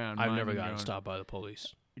walking around. I've never minding gotten your own- stopped by the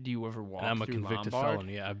police. Do you ever walk And I'm a through convicted Lombard? felon.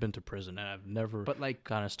 Yeah, I've been to prison, and I've never But,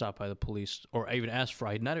 gotten stopped by the police or even asked for.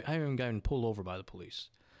 I haven't even gotten pulled over by the police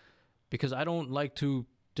because I don't like to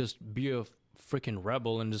just be a freaking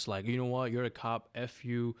rebel and just you know what, you're a cop, F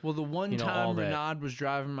you. Well, the one you know, all time that. Renard was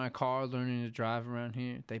driving my car, learning to drive around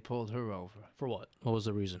here, they pulled her over. For what? What was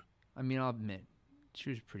the reason? I mean, I'll admit, she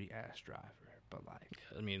was a pretty ass driver, but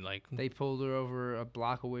I mean, they pulled her over a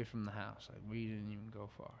block away from the house. We didn't even go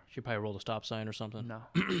far. she probably rolled a stop sign or something. No.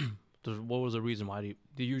 What was the reason? Why do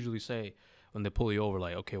they usually say when they pull you over,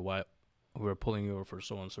 okay, why we're pulling you over for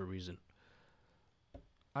so and so reason?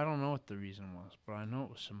 I don't know what the reason was, but I know it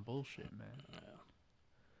was some bullshit, man.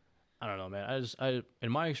 I don't know, man. I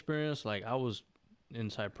in my experience, I was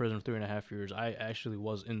inside prison for 3.5 years. I actually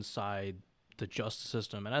was inside the justice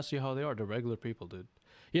system, and I see how they are. They're regular people, dude.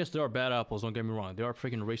 Yes, there are bad apples. Don't get me wrong. There are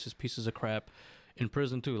freaking racist pieces of crap in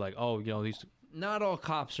prison too. These. Not all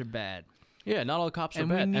cops are bad. Yeah, not all cops are And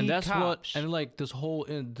we bad, need and that's cops. what.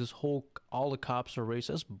 And this whole all the cops are racist.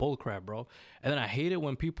 That's bullcrap, bro. And then I hate it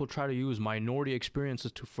when people try to use minority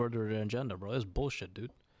experiences to further their agenda, bro. That's bullshit,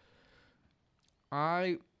 dude.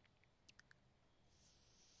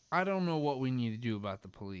 I don't know what we need to do about the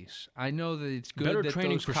police. I know that it's good Better that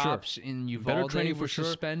training those for sure. cops in Better Uvalde training were for sure.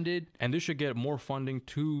 suspended. And they should get more funding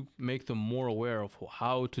to make them more aware of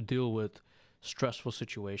how to deal with stressful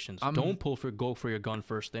situations. Don't go for your gun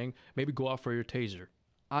first thing. Maybe go out for your taser.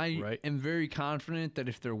 I Right. am very confident that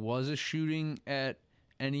if there was a shooting at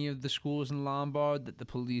any of the schools in Lombard, that the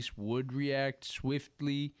police would react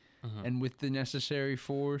swiftly and with the necessary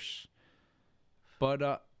force.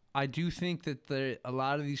 But I do think that a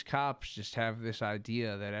lot of these cops just have this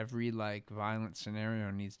idea that every violent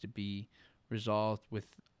scenario needs to be resolved with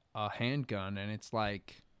a handgun, and it's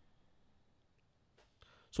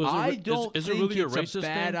So I don't is it think really it's a racist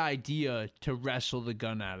bad thing? idea to wrestle the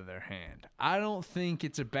gun out of their hand. I don't think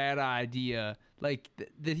it's a bad idea.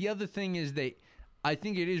 The other thing is I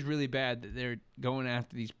think it is really bad that they're going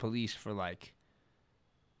after these police for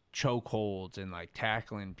chokeholds and like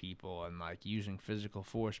tackling people and like using physical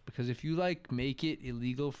force, because if you like make it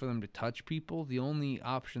illegal for them to touch people, the only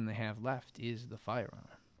option they have left is the firearm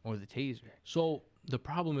or the taser. So the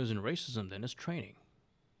problem isn't racism then, it's training.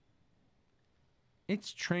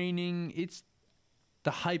 It's training. It's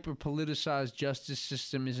the hyper politicized justice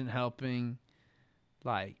system isn't helping.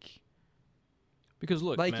 Like, because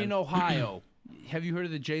look, like man. in Ohio, have you heard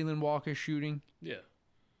of the Jalen Walker shooting? Yeah.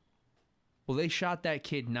 Well, they shot that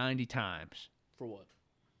kid 90 times. For what?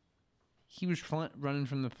 He was running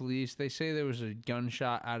from the police. They say there was a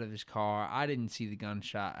gunshot out of his car. I didn't see the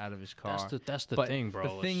gunshot out of his car. That's the But thing,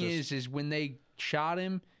 bro. The thing is when they shot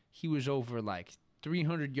him, he was over like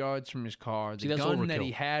 300 yards from his car. The gun that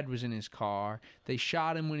he had was in his car. They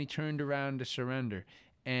shot him when he turned around to surrender.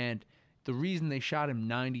 And the reason they shot him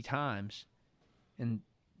 90 times, and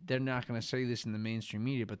they're not going to say this in the mainstream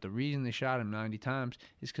media, but the reason they shot him 90 times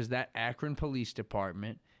is because that Akron Police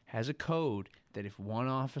Department has a code that if one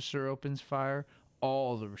officer opens fire,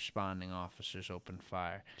 all the responding officers open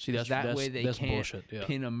fire. See, that's way they that's can't bullshit. Yeah.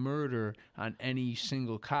 pin a murder on any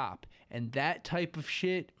single cop. And that type of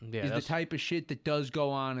shit is the type of shit that does go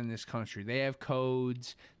on in this country. They have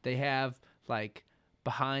codes. They have, like,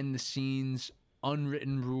 behind-the-scenes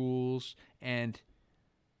unwritten rules, and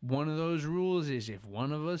one of those rules is if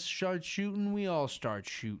one of us starts shooting, we all start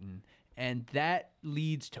shooting. And that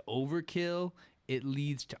leads to overkill. It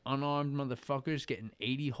leads to unarmed motherfuckers getting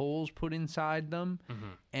 80 holes put inside them. Mm-hmm.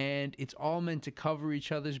 And it's all meant to cover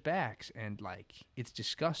each other's backs. And, like, it's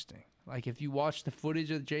disgusting. Like, if you watch the footage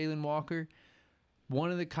of Jalen Walker, one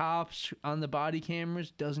of the cops on the body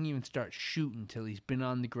cameras doesn't even start shooting till he's been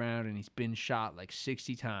on the ground and he's been shot like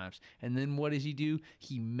 60 times. And then what does he do?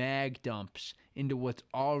 He mag dumps into what's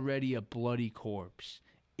already a bloody corpse.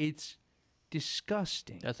 It's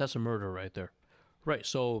disgusting. That's a murder right there. Right,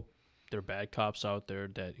 so there are bad cops out there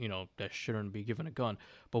that, you know, that shouldn't be given a gun.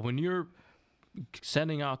 But when you're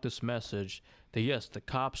sending out this message that, yes, the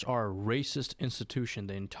cops are a racist institution.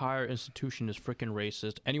 The entire institution is freaking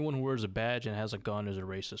racist. Anyone who wears a badge and has a gun is a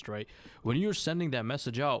racist, right? When you're sending that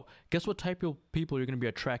message out, guess what type of people you're going to be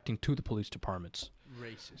attracting to the police departments?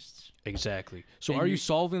 Racists. Exactly. So And are you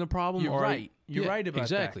solving the problem? You're right. You're right about that.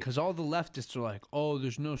 exactly. Because all the leftists are like, oh,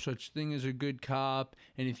 there's no such thing as a good cop.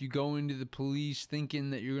 And if you go into the police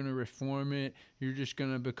thinking that you're going to reform it, you're just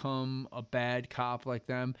going to become a bad cop like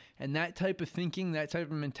them. And that type of thinking, that type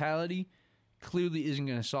of mentality clearly isn't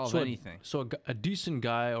going to solve anything. So a decent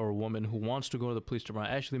guy or woman who wants to go to the police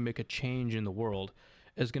department, actually make a change in the world,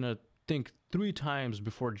 is going to think 3 times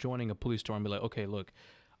before joining a police department and be like, okay, look,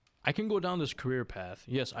 I can go down this career path.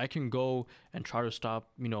 Yes, I can go and try to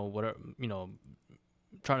stop, whatever,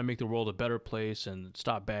 trying to make the world a better place and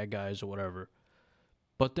stop bad guys or whatever.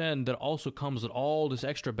 But then there also comes with all this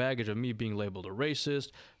extra baggage of me being labeled a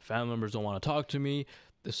racist. Family members don't want to talk to me.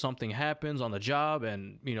 If something happens on the job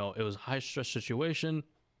and, it was a high-stress situation,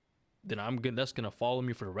 then that's going to follow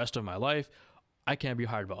me for the rest of my life. I can't be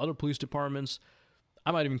hired by other police departments.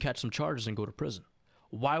 I might even catch some charges and go to prison.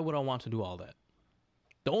 Why would I want to do all that?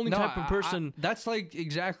 The only type of person... that's like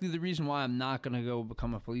exactly the reason why I'm not going to go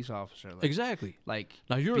become a police officer. Like, exactly. Like,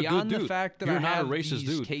 now you're beyond a good dude. The fact that you're I not have a racist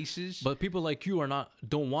these dude. cases... But people like you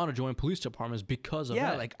don't want to join police departments because of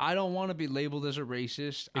that. Yeah, like, I don't want to be labeled as a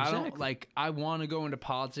racist. Exactly. I want to go into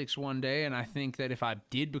politics one day, and I think that if I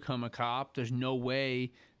did become a cop, there's no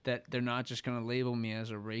way that they're not just going to label me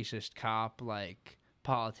as a racist cop, like,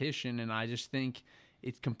 politician, and I just think...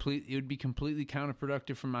 it would be completely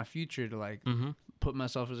counterproductive for my future to like put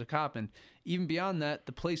myself as a cop. And even beyond that,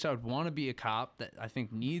 the place I would want to be a cop that I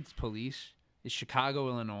think needs police is Chicago,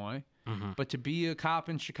 Illinois. Mm-hmm. But to be a cop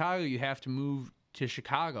in Chicago, you have to move to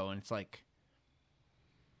Chicago. And it's like,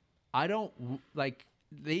 I don't like,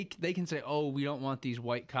 they can say, oh, we don't want these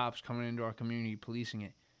white cops coming into our community policing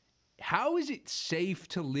it. How is it safe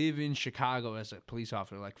to live in Chicago as a police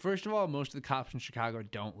officer? Like, first of all, most of the cops in Chicago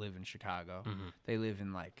don't live in Chicago. Mm-hmm. They live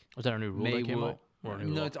in like... Was that a new rule that came out?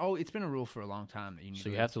 No, it's been a rule for a long time that you need. So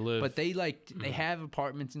you have to live. But they they have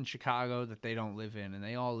apartments in Chicago that they don't live in, and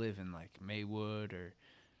they all live in like Maywood or,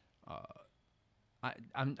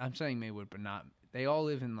 I'm saying Maywood, but not. They all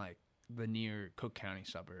live in like the near Cook County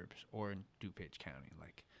suburbs or in DuPage County.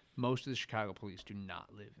 Like most of the Chicago police do not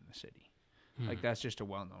live in the city. Like, that's just a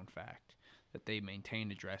well-known fact, that they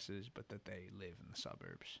maintain addresses, but that they live in the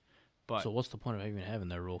suburbs. But so what's the point of even having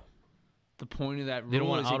that rule? The point of that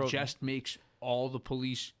rule is it just makes all the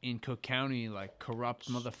police in Cook County, like, corrupt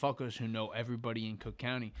motherfuckers who know everybody in Cook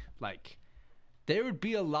County. Like, there would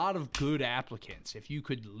be a lot of good applicants if you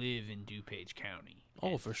could live in DuPage County.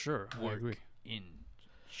 Oh, for sure. I agree. In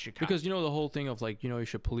Chicago. Because the whole thing of like you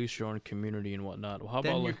should police your own community and whatnot. Well, how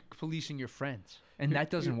then about you're like policing your friends, and that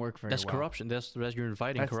doesn't work very that's well. corruption. That's you're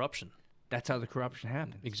inviting corruption. That's how the corruption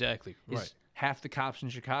happens. Exactly. Is Right. half the cops in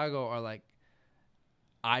Chicago are like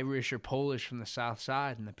Irish or Polish from the South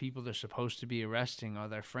Side, and the people they're supposed to be arresting are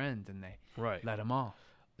their friends, and they Right. let them off.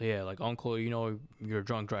 Yeah, like uncle, you're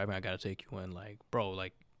drunk driving. I gotta take you in. Like, bro,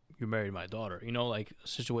 like you married my daughter. Like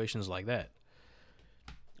situations like that.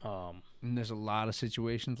 And there's a lot of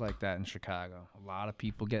situations like that in Chicago. A lot of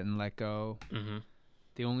people getting let go. Mm-hmm.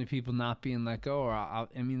 The only people not being let go are,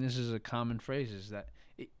 this is a common phrase, is that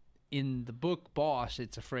in the book Boss,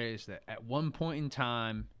 it's a phrase that at one point in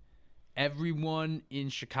time, everyone in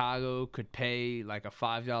Chicago could pay like a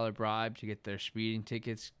 $5 bribe to get their speeding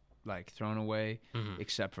tickets like thrown away,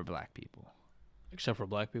 except for black people. Except for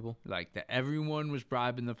black people? Like that everyone was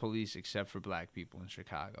bribing the police except for black people in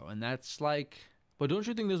Chicago. And that's like... But don't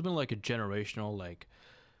you think there's been like a generational like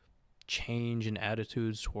change in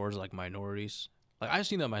attitudes towards like minorities? Like I've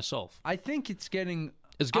seen that myself. I think it's getting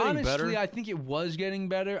getting honestly, better. I think it was getting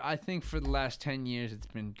better. I think for the last 10 years it's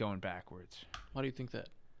been going backwards. Why do you think that?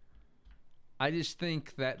 I just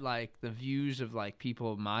think that like the views of like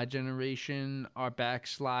people of my generation are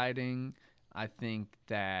backsliding. I think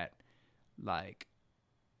that like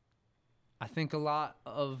I think a lot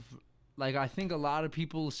of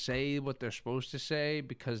people say what they're supposed to say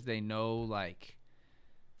because they know like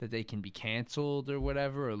that they can be canceled or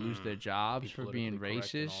whatever or lose their jobs for being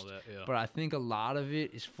racist. Yeah. But I think a lot of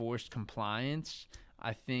it is forced compliance.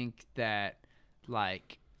 I think that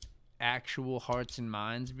like actual hearts and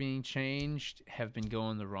minds being changed have been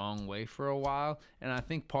going the wrong way for a while, and I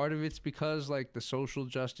think part of it's because like the social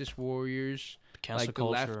justice warriors, Cancel like the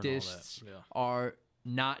culture and all that. leftists, Yeah. are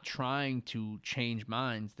not trying to change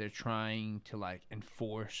minds. They're trying to like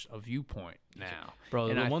enforce a viewpoint now. Bro,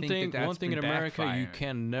 And the I one think thing that's in been America, you backfiring.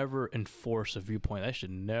 can never enforce a viewpoint. That should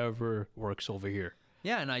never works over here.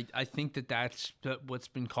 Yeah, and I think that's what's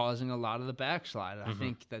been causing a lot of the backslide. I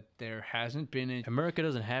think that there hasn't been a America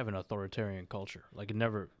doesn't have an authoritarian culture. Like it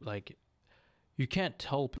never like you can't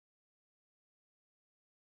tell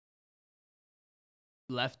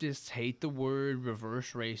leftists hate the word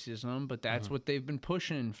reverse racism, but that's what they've been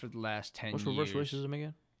pushing for the last 10 what's years. reverse racism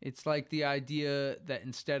again? It's like the idea that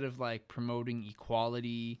instead of like promoting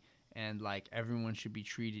equality and like everyone should be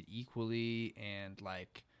treated equally and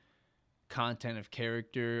like content of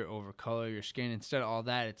character over color of your skin, instead of all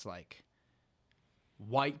that, it's like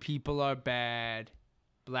white people are bad,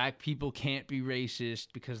 black people can't be racist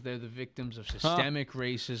because they're the victims of systemic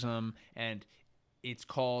racism, and it's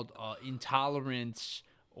called intolerance.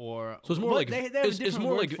 Or So it's more what- like they have a it's different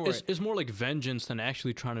more word like for it. it's more like vengeance than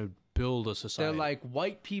actually trying to build a society. They're like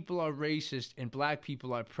white people are racist and black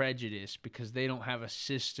people are prejudiced because they don't have a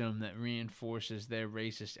system that reinforces their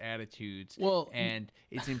racist attitudes. Well, and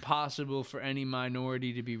it's impossible for any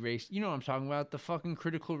minority to be racist. You know what I'm talking about? The fucking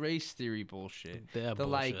critical race theory bullshit. That the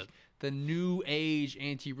like bullshit. the new age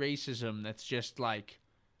anti-racism that's just like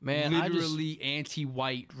Man, literally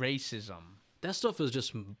anti-white racism. that stuff is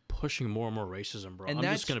just pushing more and more racism, bro. And I'm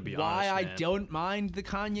that's just gonna be why honest, I man. don't mind the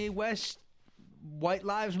Kanye West White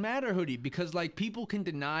Lives Matter hoodie, because like people can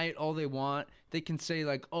deny it all they want. They can say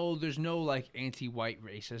like, oh, there's no like anti-white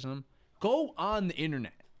racism. Go on the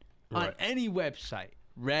internet, on Right. any website,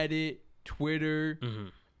 Reddit, Twitter,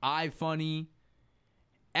 iFunny.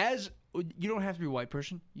 As you don't have to be a white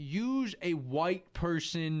person. Use a white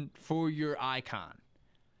person for your icon.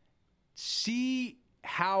 See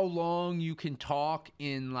how long you can talk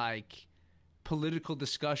in like political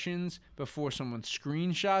discussions before someone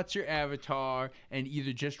screenshots your avatar and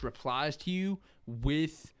either just replies to you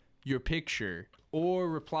with your picture or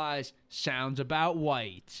replies sounds about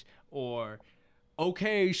white or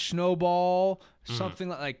okay snowball, something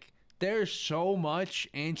like there's so much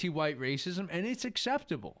anti-white racism and it's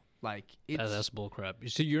acceptable. Like it's That's bullcrap. You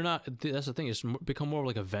see, you're not. That's the thing. It's become more of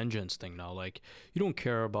like a vengeance thing now. Like you don't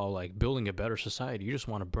care about like building a better society. You just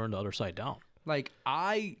want to burn the other side down. like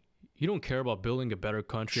You don't care about building a better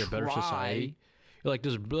country, a better Try. society. You're like,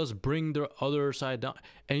 just let's bring the other side down.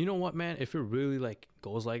 And you know what, man? If it really like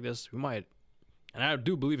goes like this, we might. And I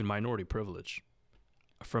do believe in minority privilege,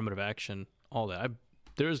 affirmative action, all that.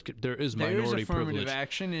 There is There's minority affirmative privilege.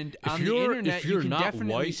 action, and If on the you're- internet if you you're can not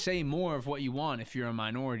definitely white- say more of what you want if you're a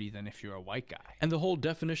minority than if you're a white guy. And the whole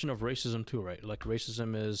definition of racism too, right? Like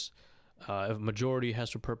racism is if a majority has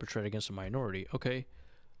to perpetrate against a minority. Okay,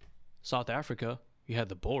 South Africa, you had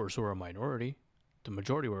the Boers who were a minority. The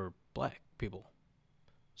majority were black people.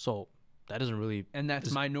 So that isn't really. And that's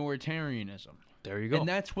minoritarianism. There you go. And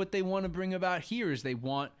that's what they want to bring about here is they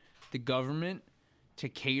want the government to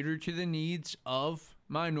cater to the needs of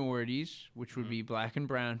minorities, which would be black and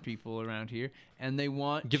brown people around here, and they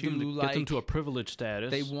want Get them to a privileged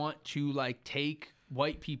status. They want to like take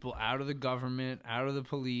white people out of the government, out of the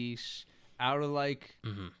police, out of like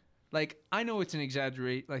I know it's an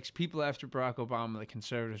exaggeration. Like people after Barack Obama, the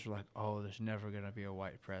conservatives were like, "Oh, there's never gonna be a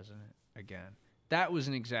white president again." That was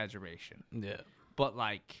an exaggeration. Yeah. But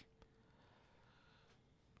like,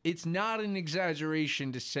 it's not an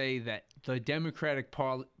exaggeration to say that the Democratic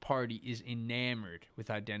Party is enamored with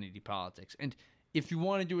identity politics. And if you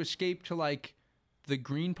wanted to escape to like the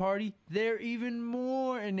Green Party, they're even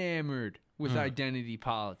more enamored with identity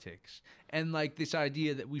politics. And like this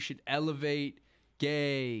idea that we should elevate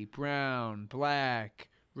gay, brown, black,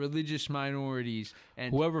 religious minorities,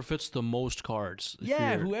 and whoever fits the most cards.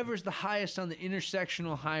 Yeah, whoever's the highest on the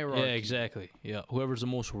intersectional hierarchy. Yeah, exactly. Yeah, whoever's the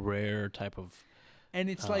most rare type of. And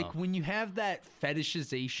it's like when you have that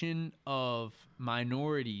fetishization of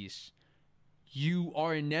minorities, you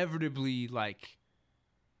are inevitably like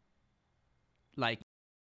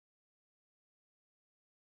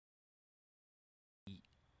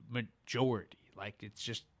majority. Like it's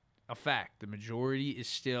just a fact. The majority is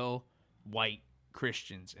still white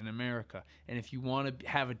Christians in America. And if you want to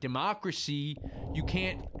have a democracy, you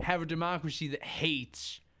can't have a democracy that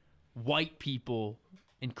hates white people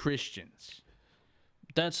and Christians.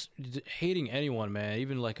 That's hating anyone, man.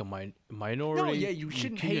 Even like a minority. No, yeah, you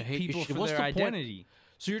shouldn't hate people for their identity.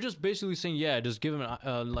 So you're just basically saying, yeah, just give them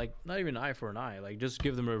like not even an eye for an eye, like just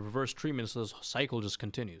give them a reverse treatment so this cycle just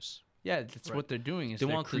continues. Yeah, that's what they're doing. Is they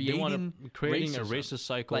want creating a racist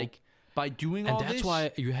cycle, like by doing all this. And that's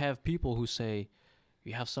why you have people who say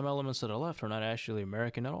you have some elements of the left are not actually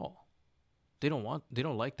American at all. They don't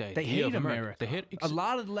like that. They hate America. They hate a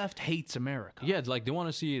lot of the left hates America. Yeah, like they want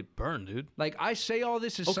to see it burn, dude. Like I say all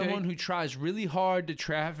this as someone who tries really hard to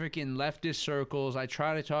traffic in leftist circles. I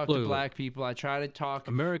try to talk to black people. I try to talk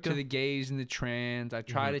to the gays and the trans. I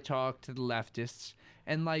try to talk to the leftists,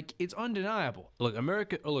 and like it's undeniable. Look,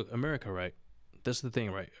 America, right? That's the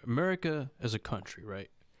thing, right? America as a country,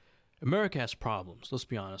 right? America has problems. Let's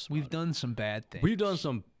be honest. We've done some bad things. We've done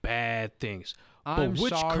some bad things. I'm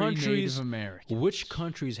sorry, Native Americans. Which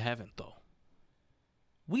countries haven't, though?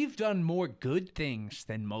 We've done more good things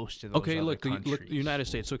than most of those other countries. Look, the United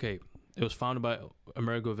States, okay. It was founded by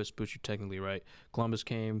Amerigo Vespucci, technically, right? Columbus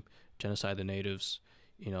came, genocide the natives,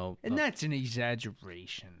 you know. And that's an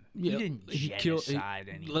exaggeration. Yeah, he didn't genocide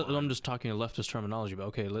anyone. I'm just talking leftist terminology, but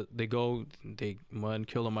okay, they kill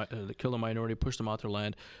a minority, push them out their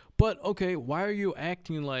land. But, okay, why are you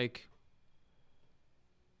acting like...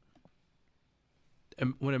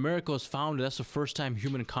 When America was founded, that's the first time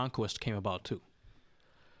human conquest came about too.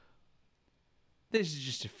 This is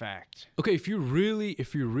just a fact. Okay, if you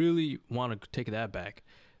really want to take that back,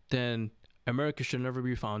 then America should never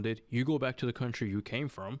be founded. You go back to the country you came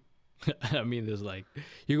from. I mean, there's like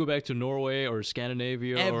you go back to Norway or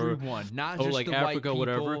Scandinavia not or just like the Africa, white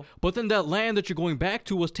people. Whatever. But then that land that you're going back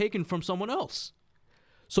to was taken from someone else.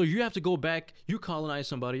 So you have to go back. You colonize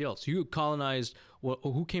somebody else. You colonized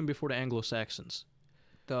who came before the Anglo-Saxons?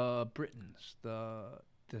 The Britons, the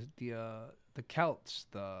Celts,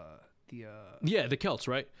 the Celts,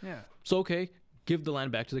 right? Yeah. So okay, give the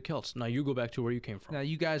land back to the Celts. Now you go back to where you came from. Now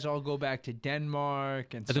you guys all go back to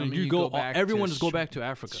Denmark, and then you go back. Everyone just go back to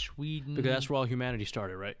Africa, Sweden, because that's where all humanity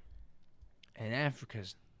started, right? And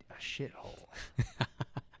Africa's a shithole.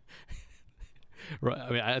 Right. I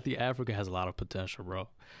mean, I think Africa has a lot of potential, bro.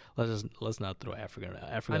 Let's not throw Africa in.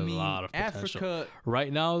 Africa has a lot of potential. Africa,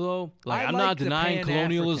 right now, though, like I'm not denying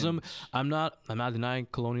colonialism. I'm not denying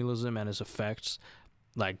colonialism and its effects.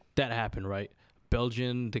 Like that happened, right?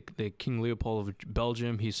 Belgium, the King Leopold of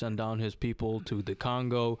Belgium, he sent down his people to the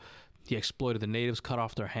Congo. He exploited the natives, cut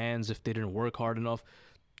off their hands if they didn't work hard enough.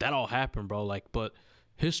 That all happened, bro. Like, but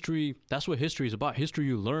history, that's what history is about. History,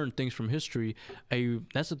 you learn things from history.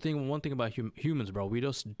 That's the thing. One thing about humans, bro, we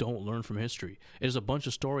just don't learn from history. It's a bunch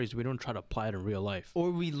of stories. We don't try to apply it in real life.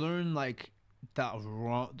 Or we learn like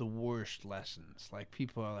the worst lessons. Like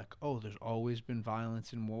people are like, oh, there's always been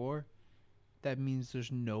violence in war. That means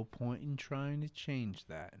there's no point in trying to change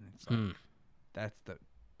that. And it's like, that's the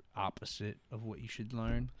opposite of what you should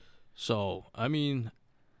learn. So, I mean,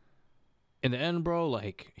 in the end, bro,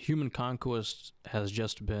 like, human conquest has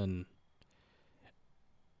just been...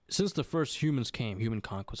 Since the first humans came, human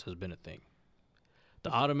conquest has been a thing.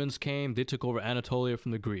 The Ottomans came, they took over Anatolia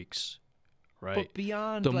from the Greeks, right? But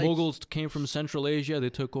beyond, the Mughals came from Central Asia,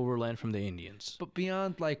 they took over land from the Indians. But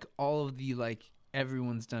beyond, like, all of the, like,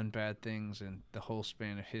 everyone's done bad things and the whole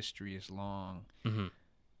span of history is long. Mm-hmm.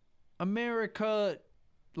 America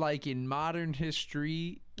like in modern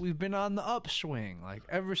history, we've been on the upswing. Like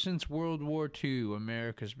ever since World War II,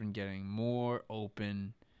 America's been getting more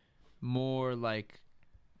open, more like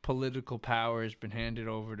political power has been handed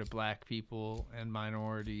over to black people and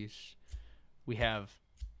minorities. We have,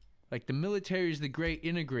 like, the military is the great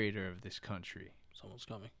integrator of this country. Someone's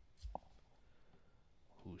coming.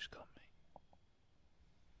 Who's coming?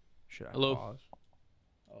 Should I Hello? pause?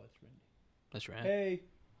 Oh, it's Randy. That's right. Hey.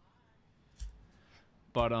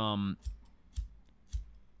 But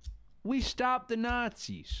we stopped the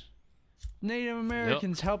Nazis. Native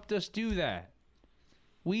Americans helped us do that.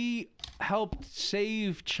 We helped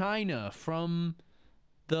save China from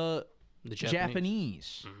the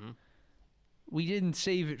Japanese. Mm-hmm. We didn't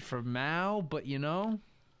save it from Mao, but you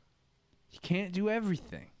can't do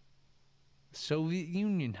everything. The Soviet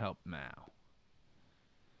Union helped Mao.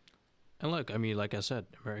 And look, I mean, like I said,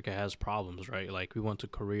 America has problems, right? Like, we went to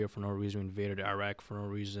Korea for no reason, we invaded Iraq for no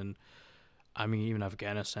reason. I mean, even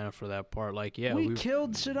Afghanistan for that part. Like, yeah. We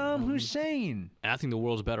killed Saddam Hussein. And I think the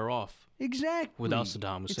world's better off Exactly. without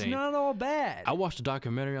Saddam Hussein. It's not all bad. I watched a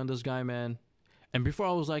documentary on this guy, man. And before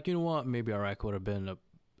I was like, you know what? Maybe Iraq would have been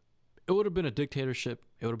a dictatorship.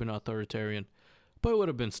 It would have been authoritarian. But it would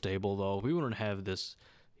have been stable, though. We wouldn't have this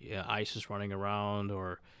ISIS running around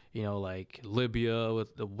or, like Libya with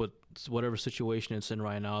whatever situation it's in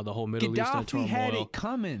right now, the whole Middle East in turmoil. Gaddafi had it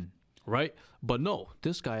coming. Right? But no,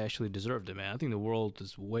 this guy actually deserved it, man. I think the world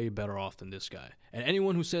is way better off than this guy. And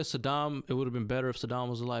anyone who says Saddam, it would have been better if Saddam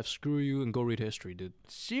was alive, screw you and go read history, dude.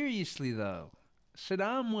 Seriously, though,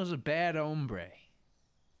 Saddam was a bad hombre.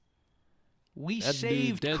 We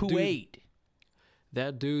saved Kuwait.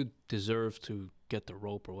 That dude deserved to get the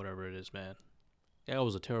rope or whatever it is, man. That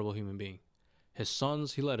was a terrible human being. His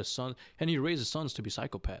sons, he let his son, and he raised his sons to be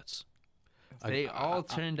psychopaths. They all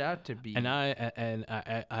turned out to be. And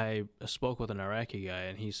I spoke with an Iraqi guy,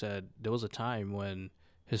 and he said there was a time when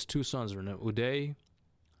his two sons were named Uday,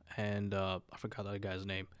 and I forgot that guy's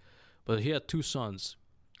name, but he had two sons,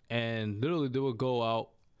 and literally they would go out,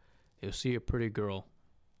 they'll see a pretty girl,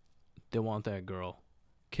 they want that girl,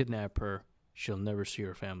 kidnap her, she'll never see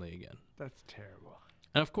her family again. That's terrible.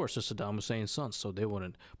 And of course, it's Saddam Hussein's sons, so they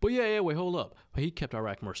wouldn't. But wait, hold up. But he kept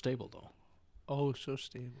Iraq more stable, though. Oh, so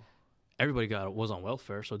stable. Everybody was on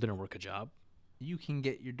welfare, so it didn't work a job. You can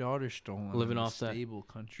get your daughter stolen living in off a stable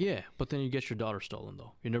country. Yeah, but then you get your daughter stolen,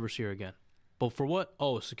 though. You never see her again. But for what?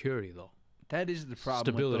 Oh, security, though. That is the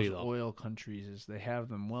problem Stability, with those oil countries is they have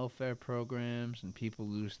them welfare programs and people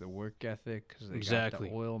lose their work ethic because they got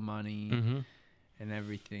the oil money. Mm-hmm. And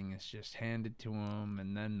everything is just handed to them,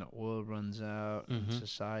 and then the oil runs out, and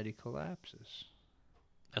society collapses.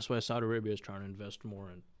 That's why Saudi Arabia is trying to invest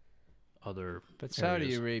more in other But areas.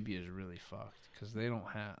 Saudi Arabia is really fucked, because they don't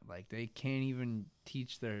have, they can't even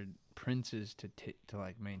teach their princes to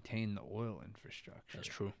maintain the oil infrastructure. That's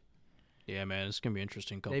true. Yeah, man, it's going to be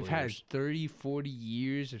interesting couple They've of had years. 30, 40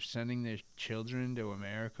 years of sending their children to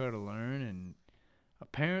America to learn, and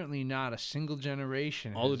apparently not a single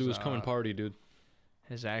generation All they do is come and party, dude.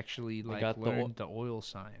 has actually got learned the oil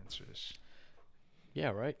sciences. Yeah,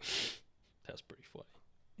 right? That's pretty funny.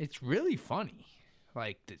 It's really funny.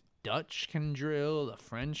 Like, the Dutch can drill, the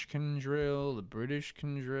French can drill, the British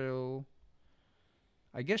can drill.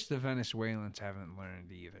 I guess the Venezuelans haven't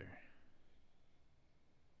learned either.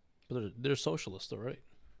 But they're socialists, though, right?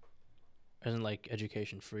 Isn't,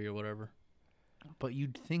 education free or whatever? But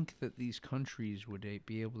you'd think that these countries would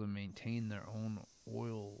be able to maintain their own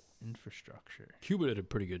oil infrastructure. Cuba did a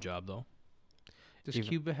pretty good job, though. Does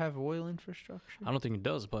Cuba have oil infrastructure? I don't think it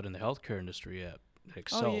does, but in the healthcare industry, yeah, it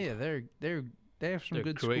excelled. Oh yeah, they have some They're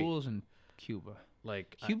good great. schools in Cuba.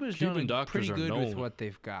 Cuba's Cuban done doctors pretty are good known. with what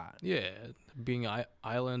they've got. Yeah, being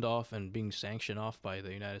island off and being sanctioned off by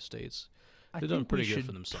the United States, I they've think done pretty we good should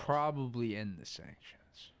for themselves. probably end the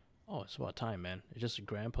sanctions. Oh, it's about time, man. It's just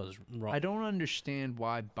grandpa's wrong. I don't understand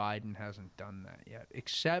why Biden hasn't done that yet,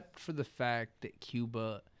 except for the fact that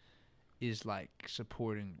Cuba is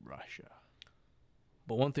supporting Russia.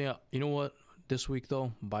 But one thing, you know what? This week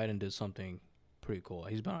though, Biden did something pretty cool.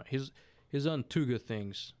 He's done two good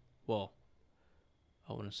things. Well,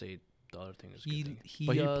 I wouldn't say the other thing is good thing,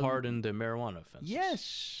 but he pardoned the marijuana offenses.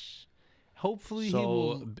 Yes. Hopefully he So,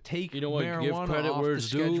 will take you know what? marijuana Give credit off where the it's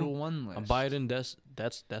due. Schedule 1 list. Biden,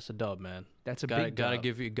 that's a dub, man. That's a gotta, big gotta dub.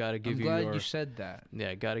 give you I'm glad you said that.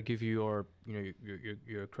 Yeah, gotta give you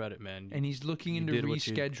your credit, man. And he's looking into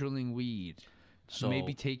rescheduling weed. So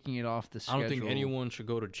maybe taking it off the schedule. I don't think anyone should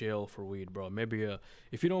go to jail for weed, bro. Maybe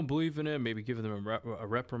if you don't believe in it, maybe give them a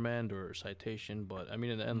reprimand or a citation. But I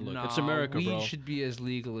mean, in the end, look, it's America, weed bro. Weed should be as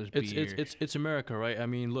legal as beer. It's America, right? I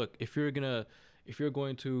mean, look, if you're gonna if you're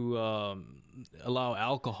going to allow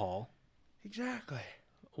alcohol, Exactly.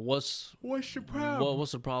 what's the problem?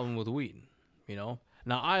 what's the problem with weed? You know.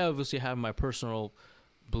 Now, I obviously have my personal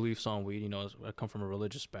beliefs on weed. You know, I come from a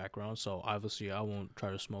religious background, so obviously I won't try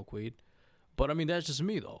to smoke weed. But I mean, that's just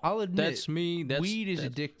me, though. I'll admit, that's me. Weed is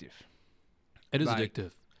addictive. It is like,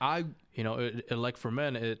 addictive. You know, it like for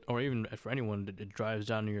men, or even for anyone, it drives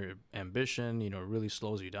down your ambition. You know, it really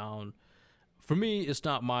slows you down. For me, it's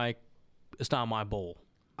not my bowl.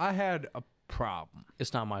 I had a problem.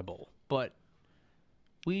 It's not my bowl. But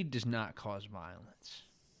weed does not cause violence.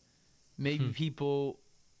 Maybe people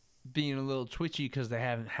being a little twitchy because they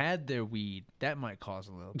haven't had their weed, that might cause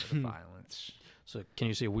a little bit of violence. So can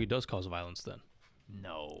you say weed does cause violence then?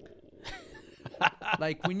 No.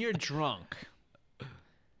 Like when you're drunk,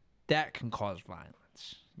 that can cause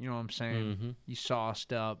violence. You know what I'm saying? Mm-hmm. You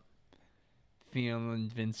sauced up, feeling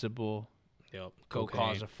invincible. Yep. Go Cocaine.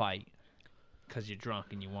 cause a fight because you're drunk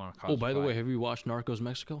and you want to cause. Oh, by a the fight. way, have you watched Narcos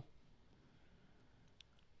Mexico?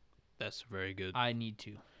 That's very good. I need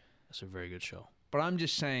to. That's a very good show. But I'm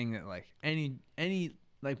just saying that like any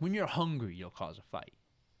like when you're hungry, you'll cause a fight.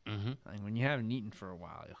 Mm-hmm. Like when you haven't eaten for a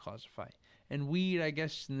while, you'll cause a fight. And weed, I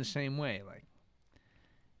guess, in the same way. Like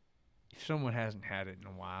if someone hasn't had it in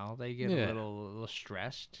a while, they get a little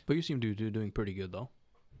stressed. But you seem to be doing pretty good though.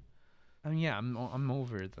 I mean, yeah, I'm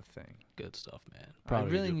over the thing. Good stuff, man. I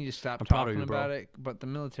really need to stop I'm proud of talking you, bro. about it, but the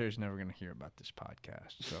military's never going to hear about this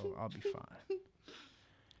podcast, so I'll be fine.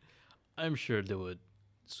 I'm sure they would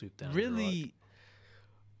sweep down. Really,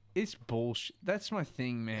 it's bullshit. That's my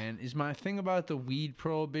thing, man. Is my thing about the weed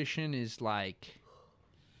prohibition is like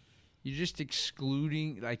you're just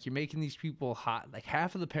excluding, like you're making these people hot. Like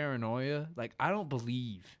half of the paranoia, like I don't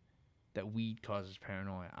believe that weed causes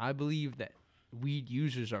paranoia. I believe that weed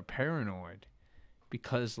users are paranoid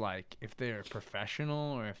because like if they're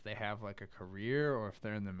professional or if they have like a career or if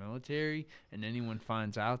they're in the military and anyone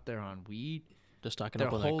finds out they're on weed, just stocking their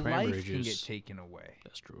up on whole that cranberry life can juice. get taken away.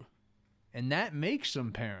 That's true. And that makes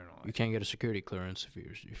them paranoid. You can't get a security clearance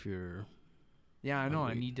if you're. Yeah, I know.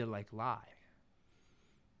 I weed. need to like lie.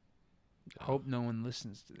 Hope no one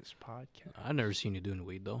listens to this podcast. I've never seen you doing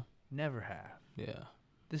weed though. Never have. Yeah.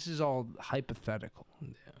 This is all hypothetical. Yeah.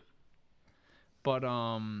 But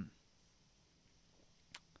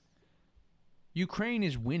Ukraine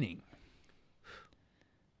is winning.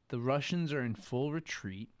 The Russians are in full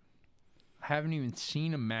retreat. I haven't even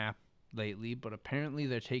seen a map lately, but apparently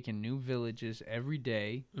they're taking new villages every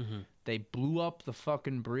day. Mm-hmm. They blew up the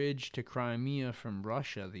fucking bridge to Crimea from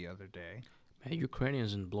Russia the other day. Man,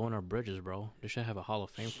 Ukrainians and blowing our bridges, bro. They should have a Hall of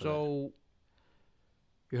Fame for that. So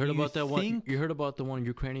You heard you about that one? think- You heard about the one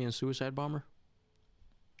Ukrainian suicide bomber?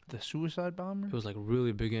 the suicide bomber? It was like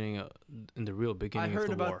really beginning in the real beginning I heard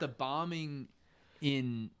of the about war. the bombing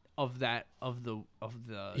of the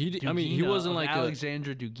He d- I mean, he Dugina, wasn't of like a-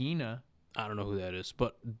 Alexandra Dugina. I don't know who that is,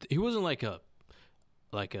 but he wasn't like a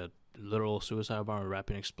literal suicide bomber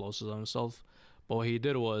wrapping explosives on himself. But what he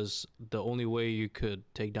did was the only way you could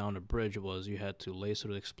take down a bridge was you had to lace it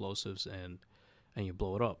with explosives and you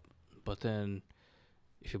blow it up. But then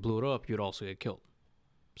if you blew it up, you'd also get killed.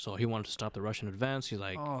 So he wanted to stop the Russian advance. He's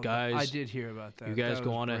like, guys, I did hear about that. you guys That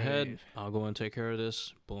go was on ahead. brave. I'll go and take care of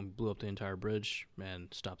this. Boom, blew up the entire bridge and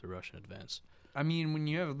stopped the Russian advance. I mean, when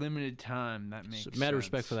you have limited time, that makes So mad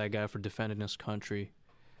respect sense. for that guy for defending his country.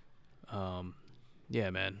 Yeah,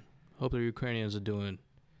 man. Hope the Ukrainians are doing.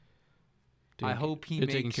 I hope he they're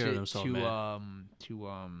makes taking care of it themselves, to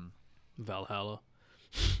man. Valhalla.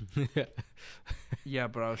 yeah,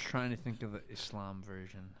 but I was trying to think of the Islam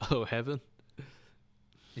version. Oh, heaven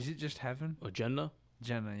Is it just heaven? or Jannah?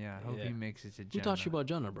 Jannah, yeah. I hope Yeah. he makes it to Who Jannah. taught you about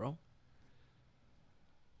Jannah, bro?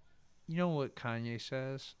 You know what Kanye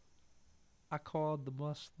says? I called the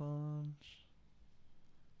Muslims.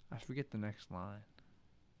 I forget the next line.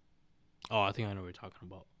 Oh, I think I know what you're talking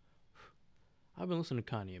about. I've been listening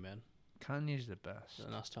to Kanye, man. Kanye's the best. The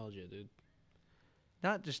nostalgia, dude.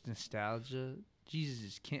 Not just nostalgia. Jesus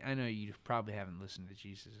is King. I know you probably haven't listened to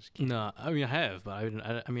Jesus is King. No, I mean I have, but I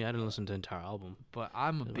didn't listen to the entire album. But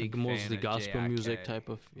I'm a Like, big mostly fan of gospel music J.I.K.. type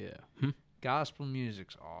of Gospel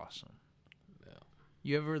music's awesome. Yeah.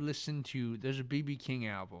 You ever listen to? There's a BB King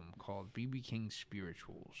album called BB King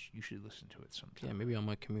Spirituals. You should listen to it sometime. Yeah, maybe on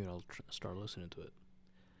my commute I'll start listening to it.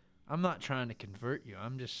 I'm not trying to convert you.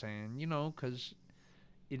 I'm just saying, because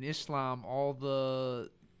in Islam, all the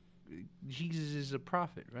Jesus is a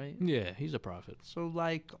prophet, right? Yeah, he's a prophet. So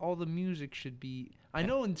like all the music should be. I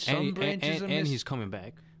know in some branches of and he's coming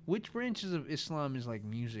back. which branches of Islam is like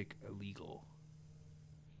music illegal?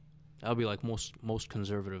 That'll be like most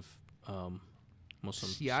conservative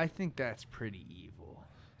Muslims. See, I think that's pretty evil.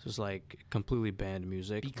 So it's like completely banned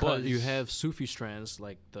music. Because but you have Sufi strands,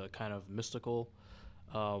 like the kind of mystical,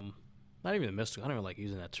 not even the mystical. I don't even like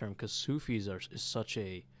using that term because Sufis is such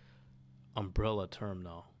a umbrella term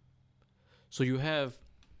now. So you have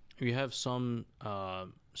some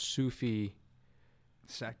Sufi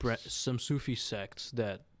some Sufi sects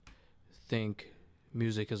that think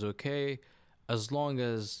music is okay as long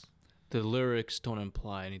as the lyrics don't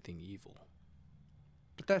imply anything evil.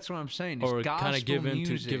 But that's what I'm saying. Or gospel kind of given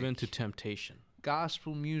music. to temptation.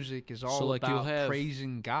 Gospel music is all So, like, about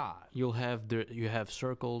praising God. You have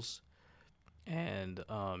circles, and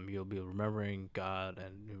you'll be remembering God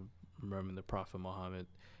and remembering the Prophet Muhammad,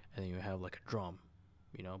 and then you have like a drum,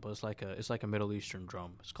 but it's like a Middle Eastern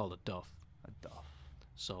drum. It's called a duff. A duff.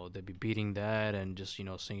 So they'd be beating that and just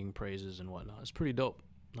singing praises and whatnot. It's pretty dope.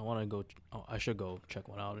 I should go check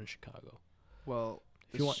one out in Chicago. Well,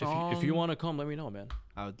 if you want to come, let me know, man.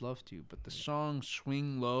 I would love to. But the song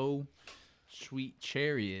 "Swing Low, Sweet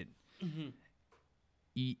Chariot"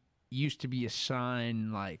 used to be a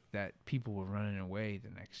sign like that people were running away the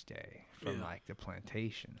next day from like the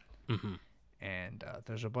plantation. Mm-hmm. And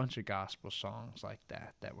there's a bunch of gospel songs like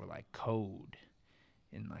that were like code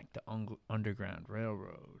in like the Underground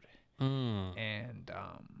Railroad. And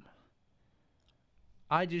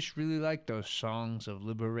I just really like those songs of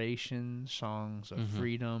liberation, songs of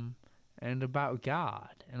freedom, and about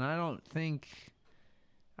God. And I don't think...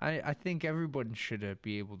 I think everyone should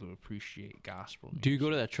be able to appreciate gospel music. Do you go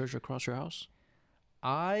to that church across your house?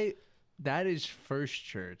 That is First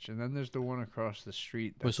Church, and then there's the one across the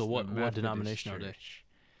street. Wait, so what denomination are they?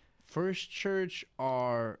 First Church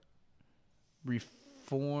are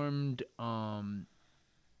Reformed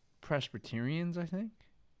Presbyterians, I think.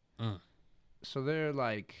 So they're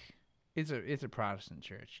like, it's a Protestant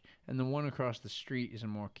church, and the one across the street is a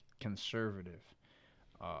more conservative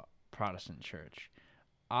Protestant church.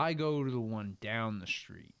 I go to the one down the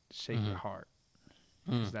street, Sacred Heart,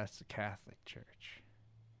 because that's the Catholic church.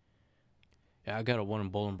 Yeah, I got a one in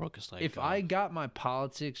Bolingbrook. It's like, if I got my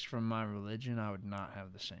politics from my religion, I would not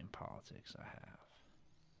have the same politics I have.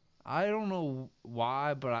 I don't know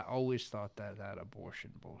why, but I always thought that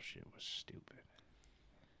abortion bullshit was stupid.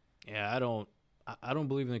 Yeah, I don't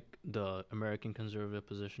believe in the American conservative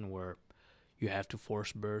position where you have to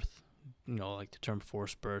force birth, like the term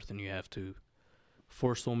forced birth, and you have to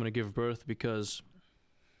force the woman to give birth, because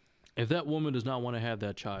if that woman does not want to have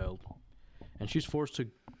that child and she's forced to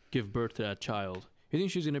give birth to that child, you think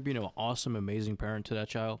she's going to be an awesome, amazing parent to that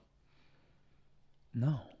child?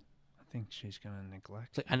 No. I think she's going to neglect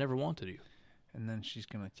It's like, I never wanted you. And then she's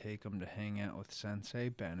going to take him to hang out with Sensei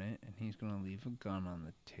Bennett, and he's going to leave a gun on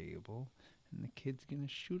the table, and the kid's going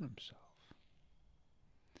to shoot himself.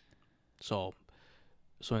 So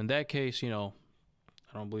in that case, I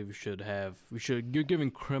don't believe you're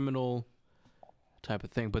giving criminal type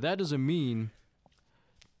of thing, but that doesn't mean,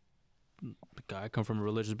 I come from a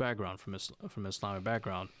religious background, from Islamic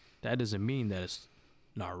background, that doesn't mean that it's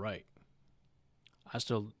not right. I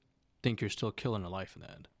still think you're still killing a life in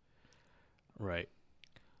the end. Right.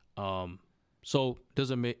 So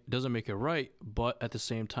doesn't make it right, but at the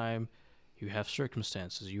same time, you have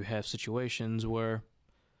circumstances, you have situations where,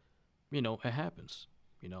 it happens.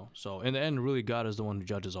 So in the end, really, God is the one who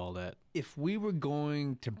judges all that. If we were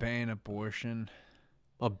going to ban abortion,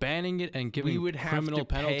 banning it and giving criminal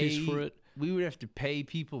penalties for it, we would have to pay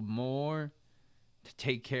people more to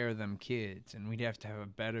take care of them kids, and we'd have to have a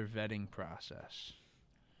better vetting process.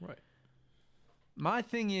 Right. My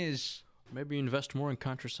thing is, maybe invest more in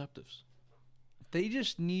contraceptives. They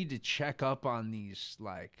just need to check up on these,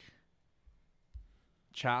 like,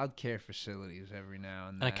 child care facilities every now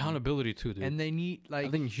and then. And accountability, too, dude. And they need, like... I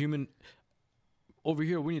think over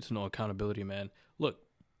here, we need to know accountability, man. Look,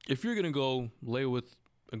 if you're going to go lay with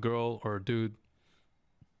a girl or a dude,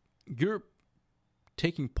 you're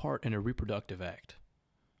taking part in a reproductive act.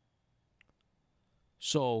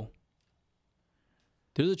 So,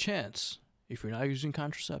 there's a chance, if you're not using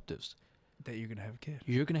contraceptives, that you're going to have a kid.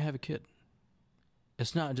 You're going to have a kid.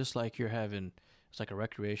 It's not just like it's like a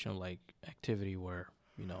recreational, like, activity where,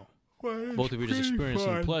 both of you just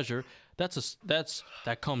experiencing pleasure.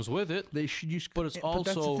 That comes with it. They should use, but it's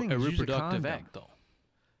also a reproductive act, though.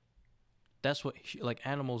 That's what, like,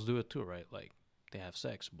 animals do it too, right? Like, they have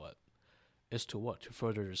sex, but it's to what? To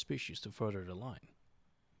further the species, to further the line.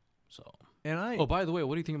 So. Oh, by the way,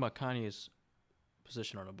 what do you think about Kanye's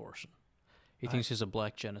position on abortion? He thinks he's a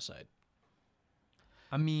black genocide.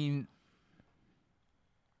 I mean,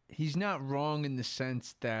 he's not wrong in the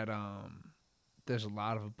sense that there's a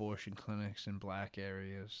lot of abortion clinics in black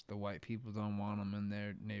areas. The white people don't want them in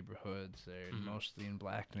their neighborhoods. They're mostly in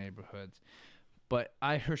black neighborhoods. But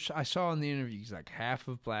I saw in the interviews like half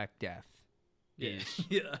of Black Death is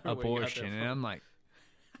abortion, and I'm like,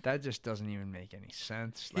 that just doesn't even make any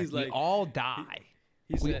sense. Like, we all die.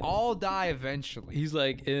 We all die eventually. He's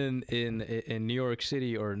like in New York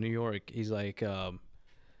City or New York. He's like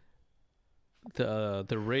the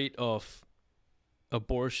rate of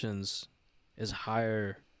abortions is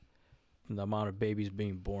higher than the amount of babies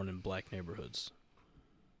being born in black neighborhoods.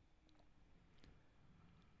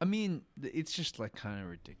 I mean, it's just like kind of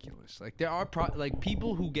ridiculous. Like there are like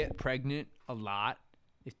people who get pregnant a lot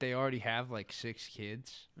if they already have like 6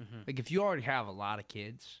 kids. Like if you already have a lot of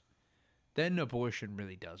kids, then abortion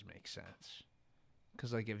really does make sense.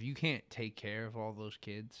 Because like if you can't take care of all those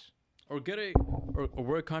kids, or get or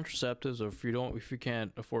wear contraceptives, or if you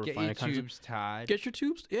can't afford to get find your a contraceptive, tubes tied, get your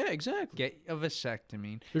tubes. Yeah, exactly. get a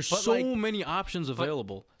vasectomy. There's But, so like, many options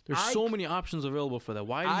available. There's so many options available for that.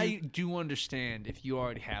 Why? I do understand if you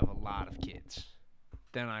already have a lot of kids,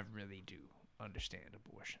 then I really do understand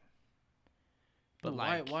abortion. But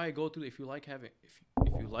like, why go through if you like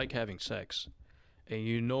having sex, and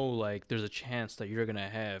you know like there's a chance that you're gonna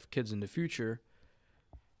have kids in the future,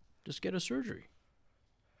 just get a surgery.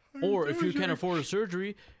 Or if you can't afford a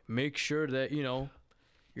surgery, make sure that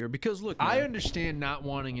because look, man, I understand not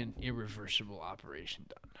wanting an irreversible operation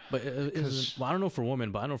done. but I don't know for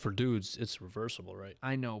women, but I know for dudes it's reversible, right?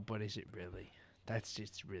 I know, but is it really? That's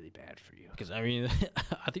just really bad for you. Because I mean,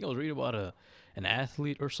 I think I was reading about an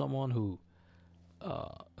athlete or someone who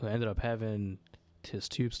ended up having his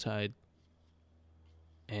tubes tied,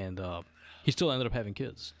 and he still ended up having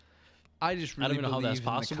kids. I just really I don't even know how that's believe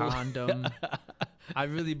in possible. the condom. I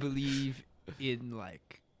really believe in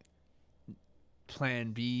like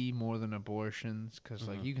Plan B more than abortions, because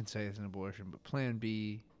like you can say it's an abortion, but Plan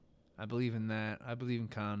B, I believe in that. I believe in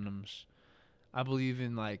condoms. I believe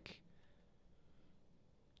in like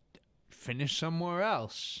finish somewhere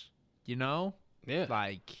else. Yeah.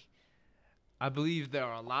 Like, I believe there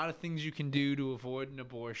are a lot of things you can do to avoid an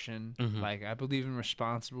abortion. Like, I believe in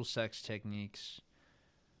responsible sex techniques.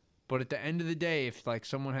 But at the end of the day, if like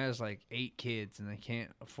someone has like 8 kids and they can't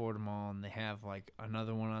afford them all, and they have like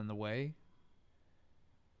another one on the way,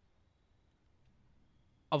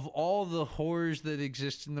 of all the horrors that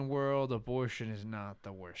exist in the world, abortion is not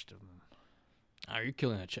the worst of them. Are you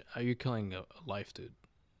killing a life, dude?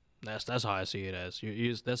 That's how I see it as.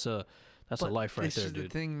 That's a life right there, dude. This is the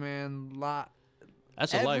thing, man.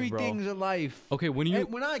 That's a life, bro. Everything's a life. Okay,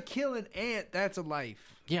 when I kill an ant, that's a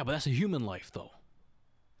life. Yeah, but that's a human life, though.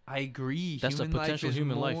 I agree. That's a potential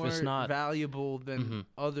human life. It's more not valuable than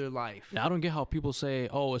other life. Now, I don't get how people say,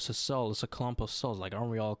 "Oh, it's a cell. It's a clump of cells." Like, aren't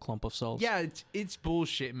we all a clump of cells? Yeah, it's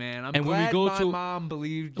bullshit, man. I'm And when glad we go my to- mom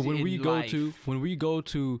believed when in we life. when we go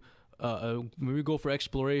for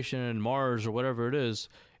exploration in Mars or whatever it is,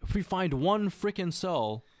 if we find one freaking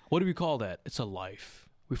cell, what do we call that? It's a life.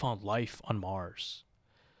 We found life on Mars.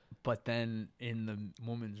 But then in the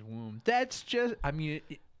woman's womb, that's just. I mean,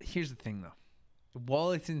 here's the thing, though.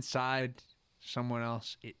 While it's inside someone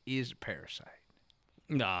else, it is a parasite.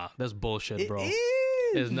 Nah, that's bullshit, bro. It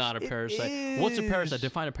is. It's not a parasite. What's a parasite?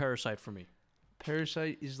 Define a parasite for me.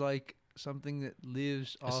 Parasite is like something that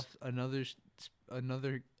lives off another.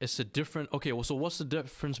 It's a different. Okay, well, so what's the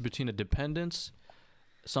difference between a dependence,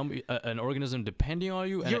 an organism depending on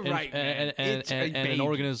you, and, You're right, man. It's a and an baby.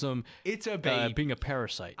 organism It's a baby. being a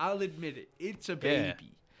parasite? I'll admit it. It's a Yeah.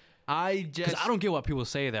 baby. Because I don't get why people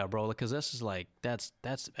say that, bro. Because this is like that's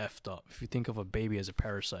effed up. If you think of a baby as a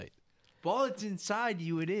parasite, While it's inside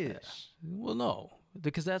you, it is. well, no,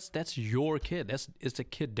 because that's your kid. It's a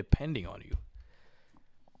kid depending on you.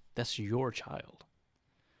 That's your child.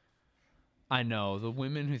 I know the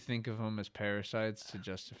women who think of them as parasites to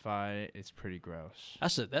justify it. It's pretty gross.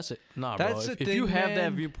 That's it. Nah, That's bro. the If you thing, have that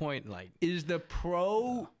man. viewpoint, like, Is the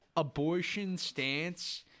pro-abortion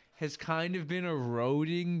stance has kind of been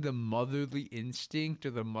eroding the motherly instinct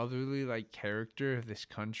or the motherly like character of this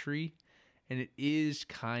country, and it is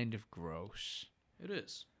kind of gross. it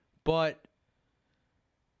is. But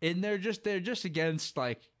and they're just against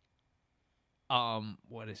like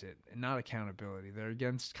what is it? Not accountability. They're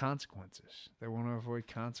against consequences. They want to avoid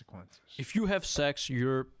consequences. If you have sex,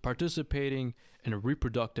 you're participating in a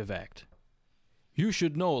reproductive act. You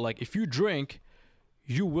should know, like, if you drink,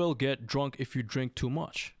 you will get drunk if you drink too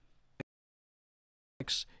much.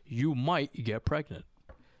 You might get pregnant.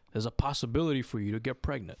 There's a possibility for you to get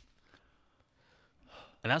pregnant.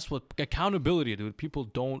 And that's what accountability, dude. People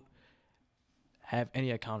don't have any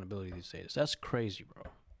accountability these days. That's crazy, bro.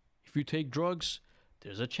 If you take drugs,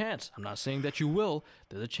 there's a chance. I'm not saying that you will.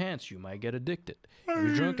 There's a chance you might get addicted. If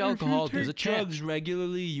you drink alcohol, there's a chance. Drugs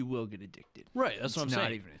regularly, you will get addicted. Right, that's what I'm saying.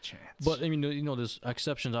 Not even a chance. But I mean, there's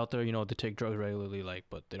exceptions out there. They take drugs regularly,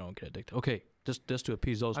 but they don't get addicted. Okay, just to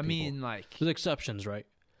appease those people. I mean, there's exceptions, right?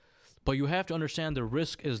 But you have to understand the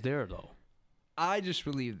risk is there, though. I just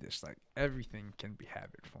believe this: like everything can be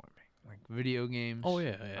habit forming. Like video games. Oh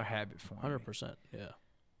yeah, are habit forming. 100%. Yeah.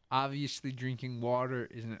 Obviously, drinking water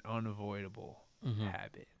is an unavoidable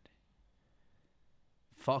habit.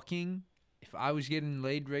 Fucking, if I was getting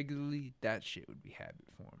laid regularly, that shit would be habit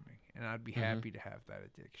forming, and I'd be happy to have that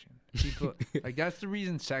addiction. People like that's the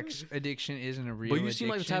reason sex addiction isn't a real. But you seem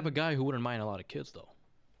like the type of guy who wouldn't mind a lot of kids, though.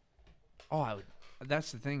 Oh, I would.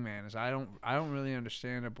 That's the thing, man. Is I don't really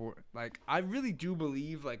understand Like, I really do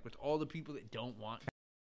believe, like, with all the people that don't want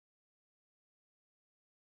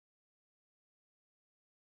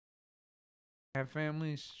have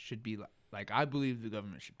families, should be like I believe the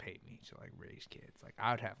government should pay me to like raise kids. Like,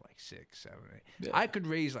 I would have like 6, 7, 8. Yeah. I could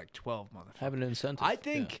raise like 12 motherfuckers. Have an incentive. I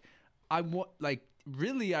think I want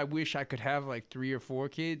really. I wish I could have like 3 or 4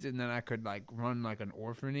 kids, and then I could like run like an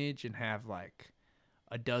orphanage and have like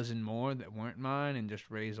a dozen more that weren't mine and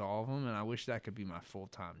just raise all of them. And I wish that could be my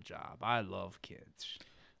full-time job. I love kids.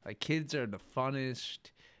 Like, kids are the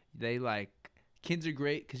funnest. Kids are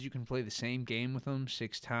great because you can play the same game with them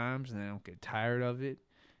 6 times and they don't get tired of it.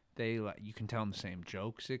 You can tell them the same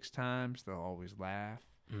joke 6 times. They'll always laugh.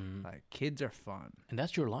 Like, kids are fun. And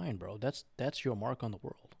that's your line, bro. That's your mark on the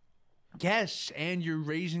world. Yes, and you're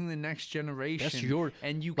raising the next generation. That's your,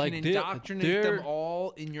 and you can indoctrinate them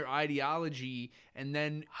all in your ideology, and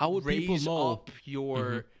then raise up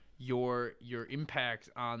your impact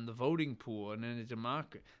on the voting pool and in a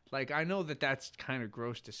democracy. Like, I know that that's kind of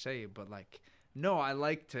gross to say, but like, no, I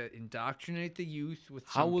like to indoctrinate the youth with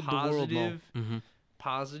some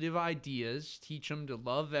positive ideas. Teach them to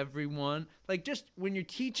love everyone. Like, just when you're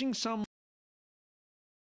teaching someone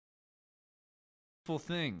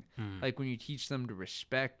thing, like when you teach them to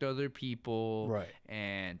respect other people, right,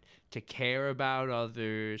 and to care about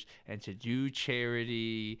others, and to do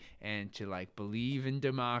charity, and to like believe in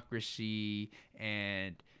democracy,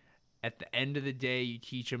 and at the end of the day you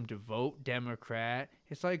teach them to vote Democrat,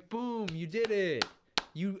 it's like, boom, you did it,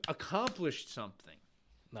 you accomplished something.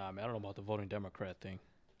 Nah, man, I don't know about the voting Democrat thing.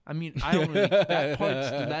 I mean, I don't really.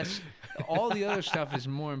 That's all the other stuff is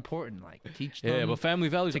more important. Like, teach them. Yeah, but family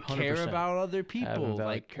values to 100%. care about other people.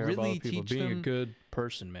 Like, really teach them, being a good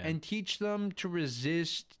person, man, and teach them to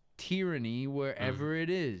resist tyranny wherever it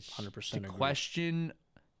is. 100%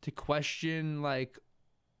 To question, like,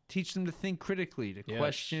 teach them to think critically. To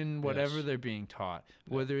question whatever they're being taught,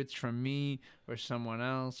 whether it's from me or someone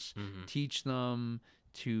else. Teach them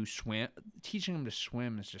to swim. Teaching them to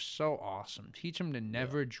swim is just so awesome. Teach them to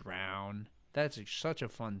never drown. That's such a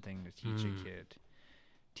fun thing to teach a kid.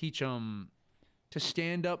 Teach them to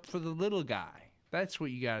stand up for the little guy. That's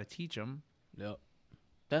what you got to teach them. Yep.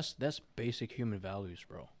 That's basic human values,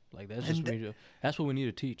 bro. Like, that's what we need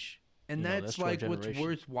to teach. And that's like what's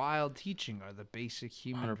worthwhile teaching are the basic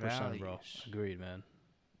human 100%, values. bro. Agreed, man.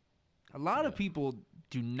 A lot of people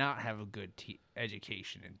do not have a good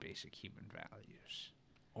education in basic human values.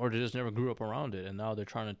 Or they just never grew up around it, and now they're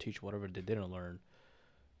trying to teach whatever they didn't learn.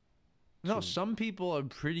 No, some people are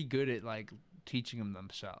pretty good at like teaching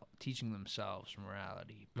themselves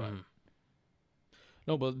morality, but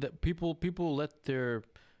no, but people let their,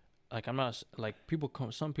 like, I'm not like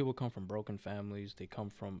some people come from broken families.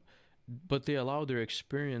 But they allow their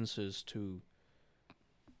experiences to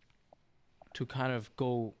kind of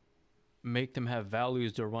go make them have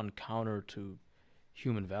values that run counter to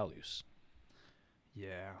human values.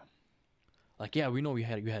 Yeah. Like, yeah, we know you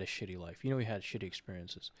had a shitty life. You had shitty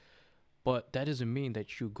experiences. But that doesn't mean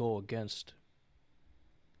that you go against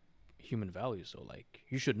human values. So, like,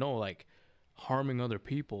 you should know, like, harming other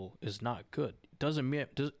people is not good.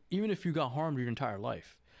 Even if you got harmed your entire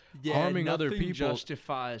life, harming other people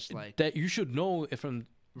justifies, like, that. You should know if from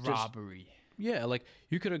robbery. Yeah, like,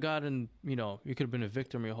 you could have gotten, you could have been a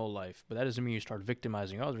victim your whole life, but that doesn't mean you start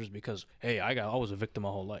victimizing others because, hey, I was a victim my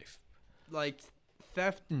whole life. Like,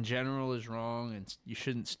 theft in general is wrong, and you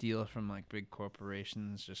shouldn't steal from like big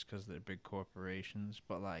corporations just because they're big corporations.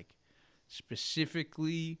 But like,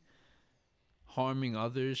 specifically harming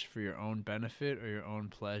others for your own benefit or your own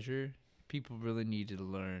pleasure, people really need to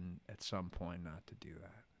learn at some point not to do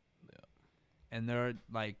that. Yeah. And there are,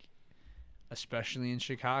 like, especially in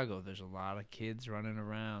Chicago, there's a lot of kids running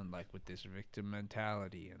around like with this victim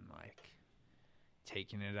mentality and like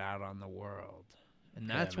taking it out on the world. And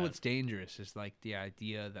that's what's dangerous, is like the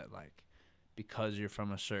idea that like because you're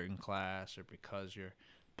from a certain class or because you're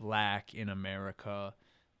black in America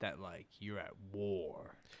that like you're at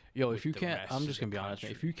war. Yo, with if you the can't, rest I'm of just the gonna be honest. If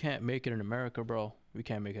country. you can't make it in America, bro, we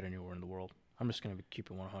can't make it anywhere in the world. I'm just gonna keep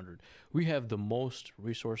it 100. We have the most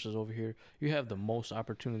resources over here. You have the most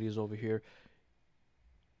opportunities over here.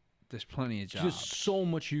 There's plenty of jobs. Just so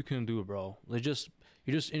much you can do, bro. Like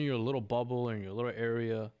you're just in your little bubble in your little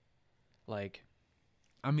area. Like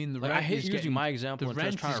I mean, the Like, rent I hate is using getting, my example the and just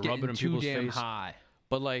rent trying is to rub it getting in too people's damn face. high.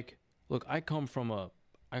 But like, look, I come from a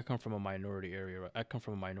minority area. Right? I come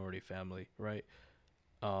from a minority family, right?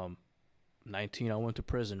 19, I went to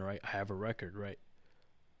prison, right? I have a record, right?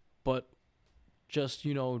 But just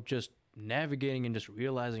just navigating and just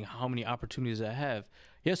realizing how many opportunities I have.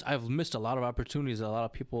 Yes, I've missed a lot of opportunities that a lot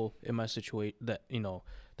of people in my situation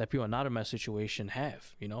that people not in my situation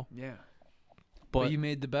have. Yeah. But you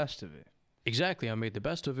made the best of it. exactly, I made the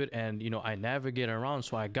best of it, and I navigated around,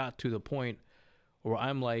 so I got to the point where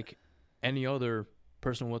I'm like any other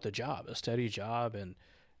person with a job, a steady job, and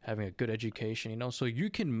having a good education. So you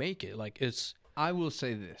can make it. Like I will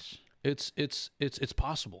say this: it's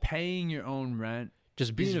possible. paying your own rent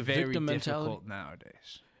Just being is a very victim mentality. difficult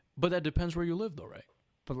nowadays. But that depends where you live, though, right?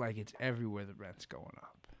 But like, it's everywhere the rent's going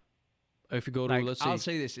up. If you go to, Like, let's say, I'll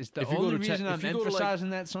say this: it's the if you go only to te- reason I'm if you go to, like- emphasizing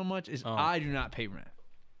that so much is Oh. I do not pay rent.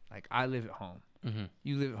 Like, I live at home. mm-hmm,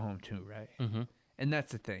 You live at home too, right? mm-hmm. And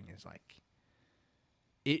that's the thing is like,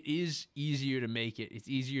 it is easier to make it. It's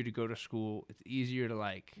easier to go to school. It's easier to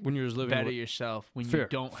like When you're just living better with- yourself when you Fair,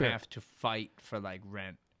 don't fair. have to fight for like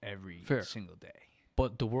rent every Fair. single day.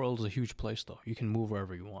 But the world is a huge place, though. You can move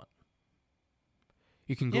wherever you want.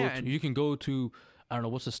 You can go. Yeah, to, and- you can go to. I don't know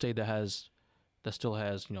what's the state that still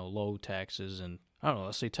has low taxes, and I don't know.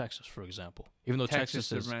 Let's say Texas, for example. Even though Texas,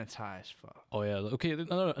 the is. rent's high as fuck. Oh yeah. Okay.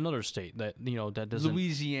 Another state that that doesn't.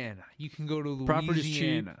 Louisiana. You can go to Louisiana. Property's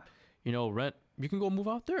cheap. Rent. You can go move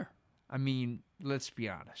out there. I mean, let's be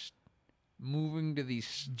honest. Moving to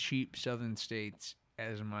these cheap southern states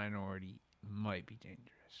as a minority might be dangerous.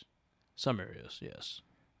 Some areas, yes.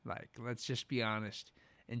 Like, let's just be honest.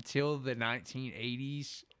 Until the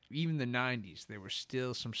 1980s, even the 90s, there were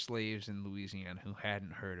still some slaves in Louisiana who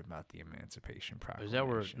hadn't heard about the Emancipation Proclamation. Is that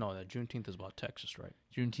where? No, that Juneteenth is about Texas, right?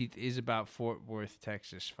 Juneteenth is about Fort Worth,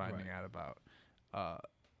 Texas, finding Right. out about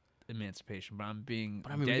emancipation. But I'm being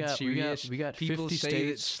But I mean, dead we got serious. People 50 say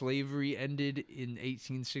states. that slavery ended in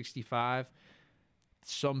 1865.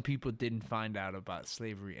 Some people didn't find out about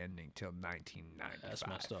slavery ending till 1995. That's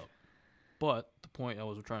messed up. But the point I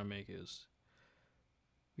was trying to make is,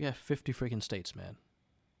 we have 50 freaking states, man.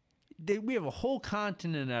 We have a whole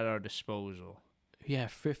continent at our disposal. You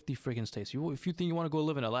have 50 freaking states. If you think you want to go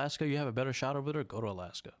live in Alaska, you have a better shot over there. Go to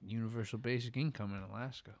Alaska. Universal basic income in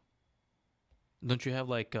Alaska. Don't you have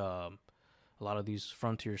like a lot of these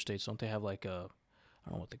frontier states? Don't they have like I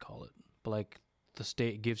don't know what they call it, but like the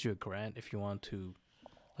state gives you a grant if you want to,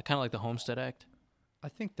 like kind of like the Homestead Act. I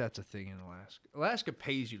think that's a thing in Alaska. Alaska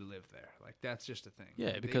pays you to live there. Like, that's just a thing.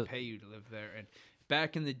 Yeah, Like, because- they pay you to live there. And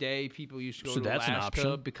back in the day, people used to go So to that's an Alaska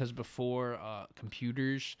option. because before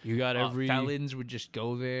computers, You got every. felons would just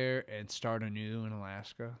go there and start anew in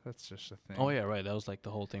Alaska. That's just a thing. Oh yeah, right. That was like the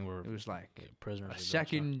whole thing where It was like prisoners.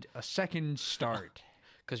 a second start.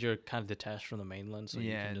 Because you're kind of detached from the mainland, so you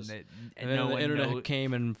yeah, can and, just. and And no then the one internet know-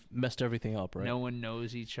 came and messed everything up, right? no one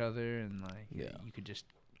knows each other, and like Yeah. you could just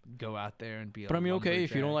go out there and be. But I mean, okay,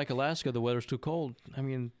 if you don't lumberjack. like Alaska, the weather's too cold. I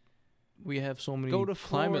mean, we have so many Go to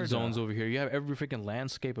climate Florida. zones over here. You have every freaking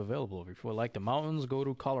landscape available over here. If you like the mountains, go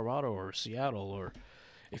to Colorado or Seattle, or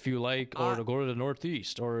if you like, or to go to the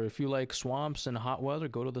Northeast, or if you like swamps and hot weather,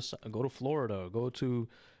 go to Florida, go to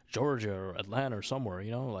Georgia or Atlanta or somewhere.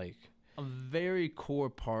 Like a very core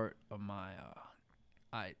part of my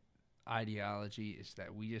ideology is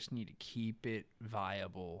that we just need to keep it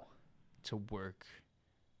viable to work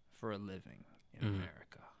for a living in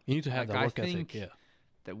America. you need to have Like, that I work think ethic. Yeah.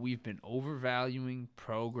 that we've been overvaluing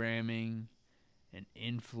programming and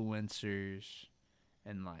influencers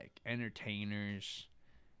and like entertainers,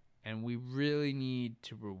 and we really need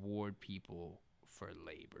to reward people for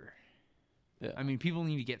labor. Yeah. I mean, people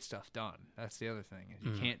need to get stuff done. That's the other thing. Is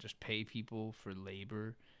you can't just pay people for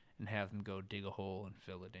labor and have them go dig a hole and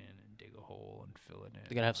fill it in and dig a hole and fill it in.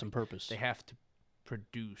 They gotta have some purpose. They have to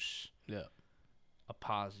produce Yeah. a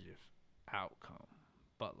positive outcome.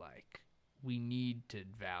 But like, we need to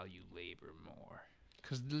value labor more.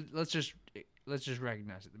 Because let's just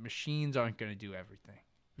recognize it. The machines aren't going to do everything.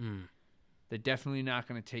 Mm. They're definitely not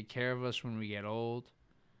going to take care of us when we get old.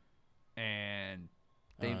 And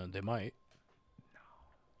They might.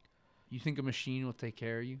 you think a machine will take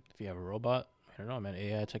care of you? If you have a robot, I don't know, man.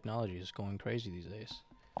 AI technology is going crazy these days.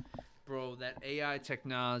 Bro, that AI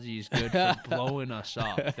technology is good for blowing us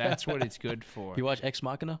up. That's what it's good for. You watch Ex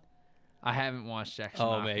Machina? I haven't watched Ex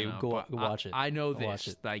Oh, Machina, man, you go but watch it. I know Go watch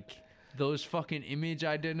this. it. Like, those fucking image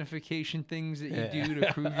identification things that you do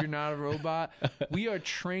to prove you're not a robot. We are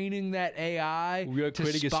training that AI We are to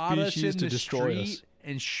creating a spot us species in to the destroy street us.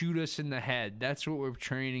 and shoot us in the head. That's what we're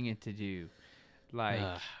training it to do. Like,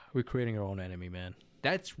 We're creating our own enemy, man.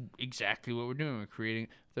 that's exactly what we're doing. We're creating.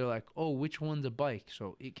 They're like, oh, which one's a bike?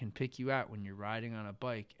 So it can pick you out when you're riding on a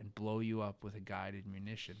bike and blow you up with a guided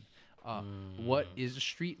munition. What is a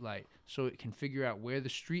street light? So it can figure out where the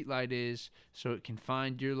street light is, so it can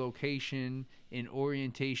find your location in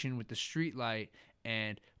orientation with the street light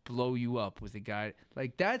and blow you up with a guide.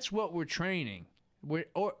 Like, that's what we're training.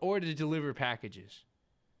 Or to deliver packages.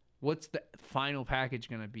 What's the final package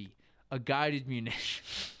gonna be? A guided munition.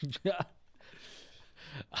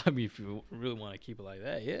 I mean, if you really want to keep it like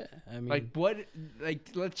that, yeah. I mean, Like, what? Like,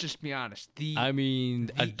 let's just be honest. a bomb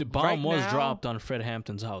right was now- dropped on Fred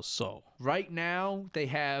Hampton's house, so Right now, they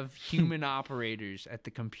have human operators at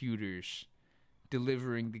the computers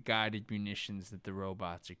delivering the guided munitions that the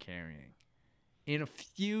robots are carrying. In a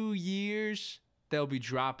few years, they'll be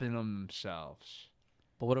dropping them themselves.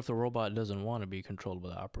 But what if the robot doesn't want to be controlled by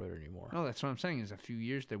the operator anymore? No, that's what I'm saying. Is a few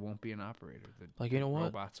years there won't be an operator. Like, you know what?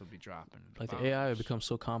 Robots will be dropping. Like, the bombs. AI will become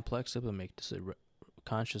so complex, it will make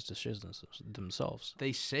conscious decisions themselves.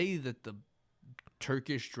 They say that the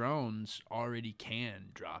Turkish drones already can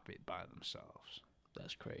drop it by themselves.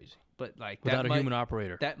 That's crazy. But like Without that a might, human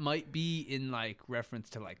operator. that might be in like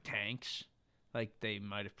reference to like tanks. Like they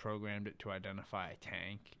might have programmed it to identify a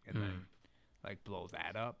tank and then like blow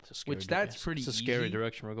that up. It's a scary Which that's pretty It's a scary easy.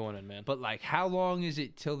 direction we're going in, man. But like, how long is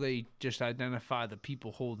it till they just identify the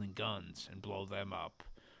people holding guns and blow them up?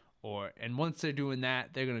 And once they're doing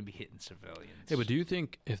that, they're gonna be hitting civilians. Yeah, but do you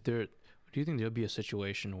think there'll be a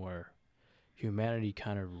situation where humanity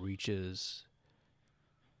kind of reaches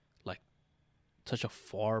like such a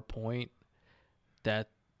far point that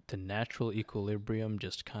the natural equilibrium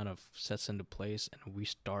just kind of sets into place and we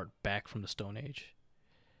start back from the Stone Age?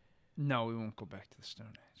 No, we won't go back to the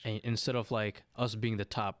Stone Age. And instead of like us being the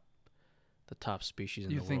top species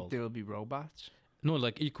in You the think world. there will be robots? No,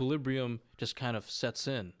 like equilibrium just kind of sets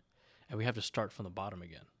in and we have to start from the bottom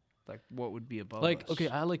again. Like, what would be above Like, us? okay,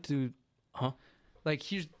 I like to Like,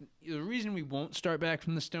 here's the reason we won't start back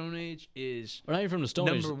from the Stone Age is or not even from the Stone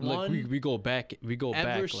Age. Number Like one, we go back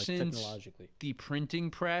ever like since technologically. the printing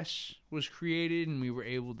press was created and we were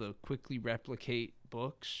able to quickly replicate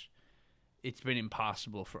books, it's been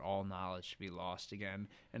impossible for all knowledge to be lost again.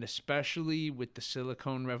 And especially with the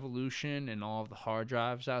Silicon Revolution and all of the hard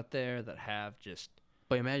drives out there that have just...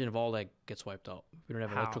 But imagine if all that gets wiped out. We don't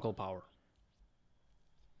have How? electrical power.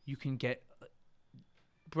 You can get...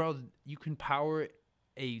 Bro, you can power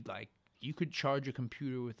you could charge a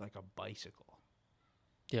computer with like a bicycle.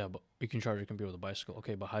 Yeah, but you can charge a computer with a bicycle.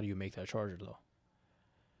 Okay, but how do you make that charger though?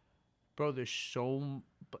 Bro, there's so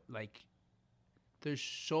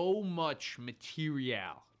much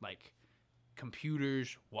material, like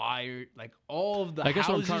computers, wired, like all of the I guess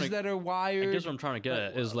what I'm houses trying to- that are wired. I guess what I'm trying to get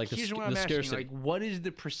at is like the, here's what the I'm asking, scarcity. like what is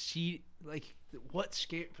the what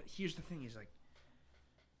scare? Here's the thing: is like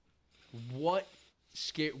what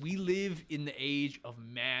scare? We live in the age of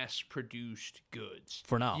mass-produced goods.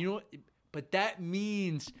 For now. You know what? But that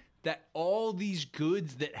means that all these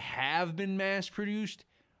goods that have been mass-produced,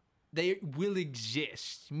 they will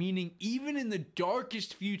exist. Meaning, even in the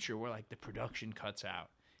darkest future, where like the production cuts out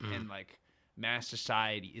and like mass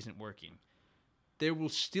society isn't working, there will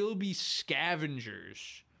still be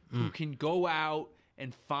scavengers who can go out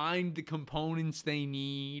and find the components they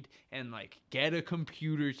need and like get a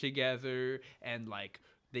computer together and like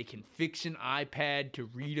they can fix an iPad to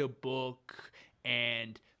read a book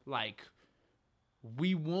and like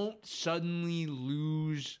we won't suddenly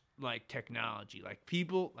lose like technology. Like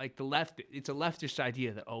people like the left, it's a leftist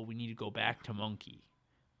idea that we need to go back to monkey.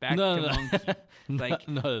 No. Monkey. Like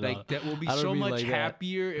No. like that will be I don't so mean much like that.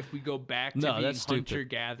 happier if we go back to No, being that's stupid. hunter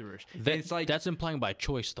gatherers. That, It's like that's implying by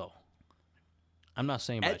choice though. I'm not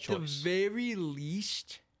saying by at the choice. very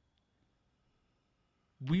least,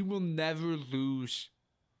 we will never lose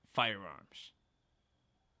firearms.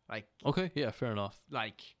 Okay, yeah, fair enough.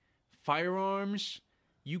 Like firearms,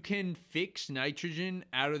 you can fix nitrogen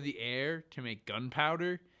out of the air to make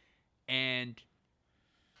gunpowder, and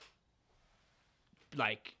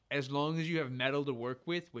like as long as you have metal to work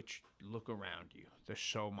with, which look around you, there's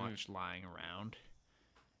so much lying around.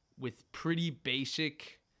 With pretty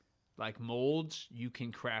basic like molds, you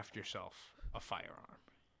can craft yourself a firearm.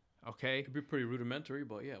 Okay? It'd be pretty rudimentary,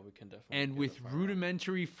 but yeah, we can definitely. And with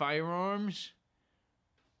rudimentary firearms,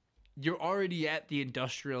 you're already at the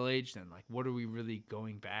industrial age then. Like, what are we really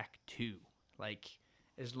going back to? Like,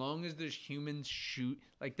 as long as there's humans shoot,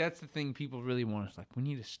 like, that's the thing people really want. Is like, we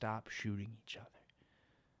need to stop shooting each other.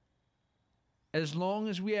 As long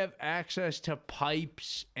as we have access to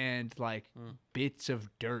pipes and, like, bits of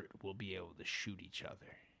dirt, we'll be able to shoot each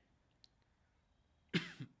other.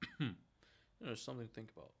 There's something to think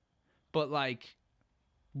about. But, like,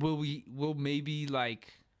 will maybe,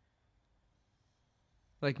 like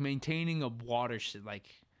maintaining a water, like,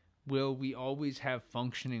 will we always have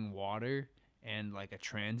functioning water and, like, a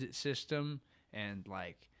transit system and,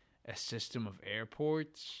 like, a system of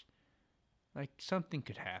airports? Like, something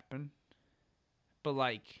could happen. But,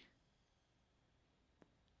 like,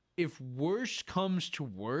 if worse comes to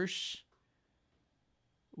worse,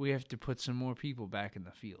 we have to put some more people back in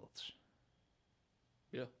the fields.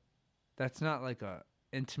 Yeah. That's not like a...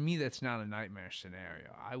 And to me, that's not a nightmare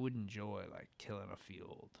scenario. I would enjoy, like, tilling a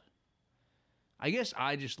field. I guess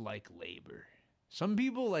I just like labor. Some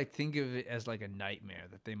people, like, think of it as, like, a nightmare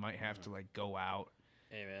that they might have to, like, go out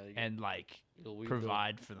and, like,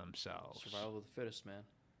 provide for themselves. Survival of the fittest, man.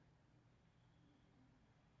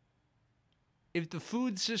 If the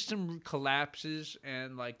food system collapses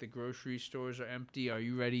and, like, the grocery stores are empty, are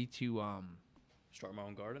you ready to start my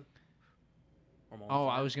own garden? Or my own Oh,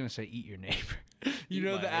 farm? I was gonna say eat your neighbor. You Eat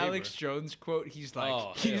know my the Alex neighbor. Jones quote? He's like,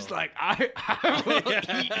 Oh, I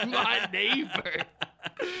will eat my neighbor.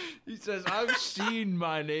 He says, I've seen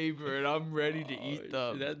my neighbor and I'm ready to eat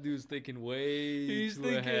them. That dude's thinking way He's too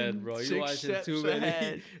thinking ahead, bro. 6 You're watching steps too many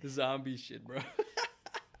ahead. zombie shit, bro.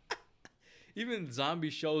 Even zombie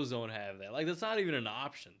shows don't have that. Like, that's not even an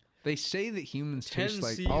option. They say that humans 10 taste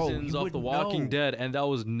like seasons of The Walking Dead. Dead, and that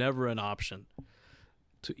was never an option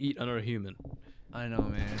to eat another human. I know,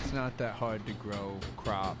 man. It's not that hard to grow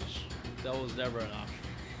crops. That was never an option.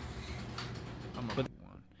 I'm a one.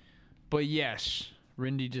 But yes,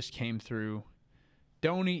 Rindy just came through.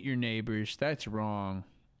 Don't eat your neighbors. That's wrong.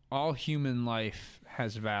 All human life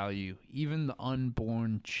has value, even the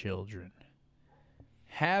unborn children.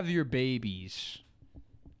 Have your babies,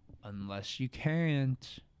 unless you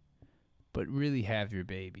can't. But really, have your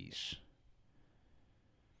babies.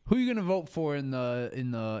 Who are you gonna vote for in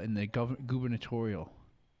the gubernatorial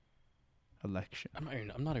election?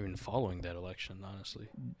 I'm not even following that election, honestly.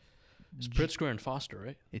 It's Pritzker and Foster,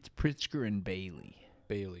 right? It's Pritzker and Bailey.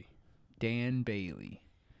 Bailey. Dan Bailey.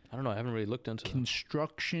 I don't know. I haven't really looked into that.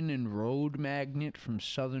 Construction and road magnate from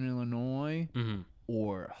Southern Illinois, Mm-hmm.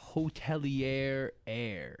 or hotelier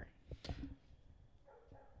heir.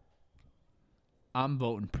 I'm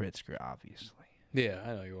voting Pritzker, obviously. Yeah,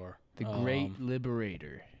 I know you are. The great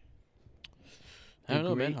liberator. I don't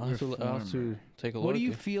know, man. great I'll have to reformer. take a look. What do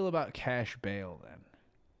you feel about cash bail then?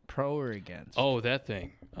 Pro or against? Oh, that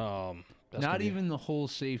thing. That's Not gonna be- even the whole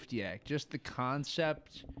Safety Act, just the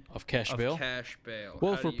concept of cash of bail. cash bail.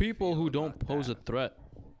 Well, How for do you people feel who don't about pose that? a threat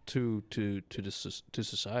to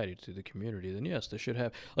society, to the community, then yes, they should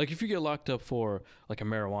have. Like, if you get locked up for like a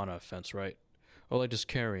marijuana offense, right, or like just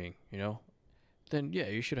carrying, then yeah,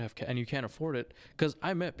 you should have, and you can't afford it. Because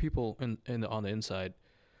I met people on the inside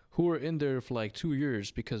who were in there for like 2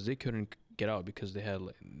 years because they couldn't get out because they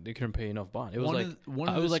couldn't pay enough bond. It was it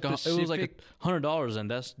was like $100,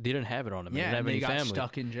 and they didn't have it on them. They didn't have they any got family,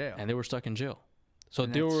 stuck in jail. and they were stuck in jail. So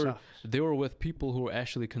And they that were sucks. they were with people who were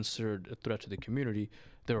actually considered a threat to the community.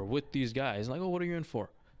 They were with these guys, like, oh, what are you in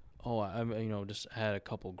for? Oh, I just had a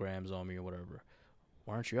couple grams on me or whatever.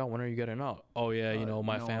 Why aren't you out? When are you getting out? Oh yeah, my no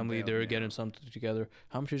one family, bailed they're me getting out. something together.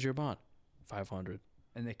 How much is your bond? 500.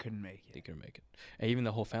 And they couldn't make They it. couldn't make it. And even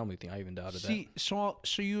the whole family thing, I even doubted that.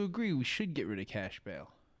 So you agree we should get rid of cash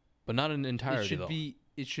bail? But not in It entirety should though.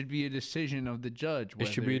 it should be a decision of the judge. It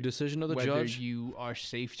should be a decision of the whether judge. you are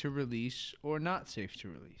safe to release or not safe to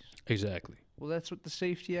release. Exactly. Well, that's what the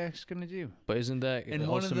Safety Act's going to do. But isn't that And one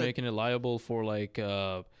also of the- making it liable for like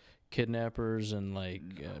kidnappers and like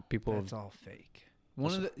people? That's all fake.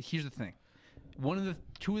 Here's the thing.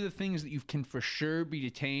 Two of the things that you can for sure be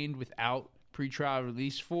detained without pretrial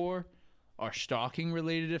release for are stalking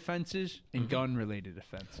related offenses and gun related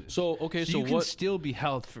offenses. So okay, so you can what? still be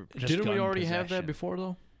held for just Didn't we gun already have that possession. before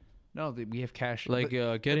though? No, we have cash. Like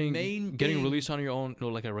but getting main getting thing- released on your own,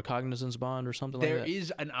 like a recognizance bond or something There like that.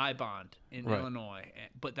 is an I bond in Right. Illinois,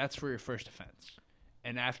 but that's for your first offense.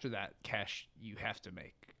 And after that, you have to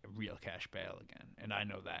make a real cash bail again. And I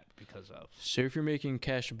know that because of So if you're making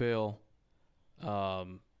cash bail,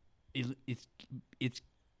 it's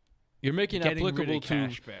you're making it getting rid applicable of to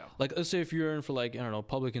cash bail. like, let's say if you're in for like, I don't know,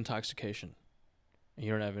 public intoxication, and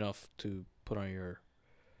you don't have enough to put on your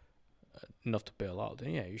enough to bail out, then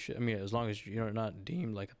yeah, you should. I mean, as long as you're not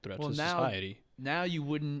deemed like a threat to society. now you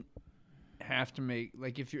wouldn't have to make,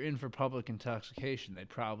 like, if you're in for public intoxication, they'd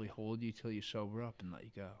probably hold you till you sober up and let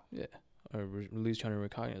you go. Yeah, or release you on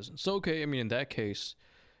recognizance. So, okay, I mean, in that case...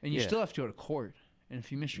 And you still have to go to court. And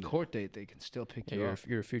if you miss your court date, they can still pick you up.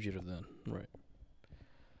 You're a fugitive then, right.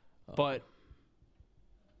 But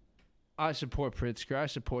I support Pritzker. I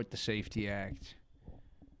support the Safety Act.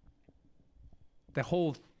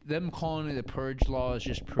 Them calling it a purge law is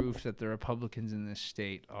just proof that the Republicans in this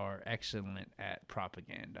state are excellent at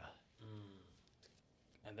propaganda.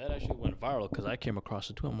 And that actually went viral because I came across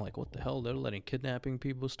it too. I'm like, what the hell? They're letting kidnapping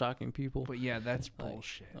people, stalking people. But yeah, that's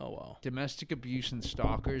bullshit. Oh, wow. Domestic abuse and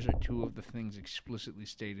stalkers are two of the things explicitly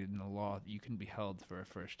stated in the law that you can be held for a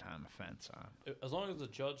first-time offense on. As long as the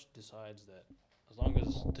judge decides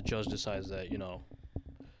that, you know,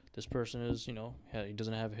 this person is, you know, he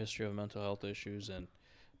doesn't have a history of mental health issues and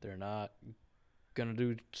they're not going to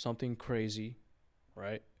do something crazy,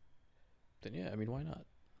 right? Then, yeah, I mean, why not?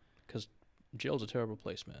 Because jail's a terrible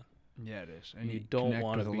place, man. Yeah, it is. And you don't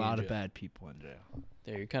want to be be a lot in of jail. bad people in jail.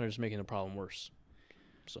 Yeah, you're kind of just making the problem worse.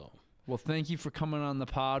 So, well, thank you for coming on the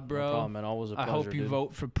pod, bro. no problem, man. Always a pleasure, I hope you dude.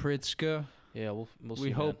 vote for Pritzker. Yeah, we'll see.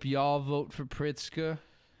 We hope y'all vote for Pritzker.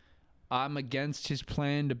 I'm against his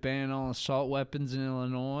plan to ban all assault weapons in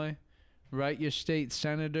Illinois. Write your state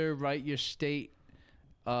senator, write your state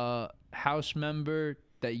House member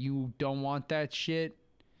that you don't want that shit,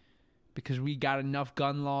 because we got enough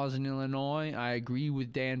gun laws in Illinois. I agree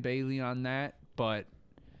with Dan Bailey on that, but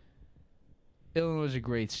Illinois is a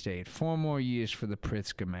great state. 4 more years for the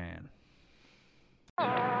Pritzker man.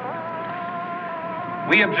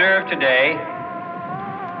 We observe today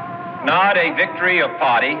not a victory of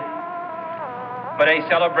party, but a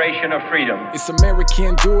celebration of freedom. It's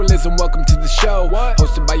American dualism, welcome to the show. What?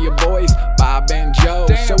 Hosted by your boys, Bob and Joe.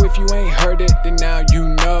 Damn. So if you ain't heard it, then now you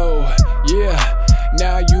know. Yeah,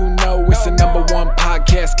 now you know. It's the #1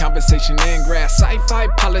 podcast, conversation and grass, sci-fi,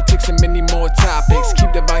 politics, and many more topics.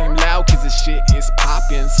 Keep the volume loud, cause the shit is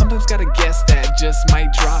popping. Sometimes got a guest that just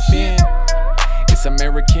might drop in. It's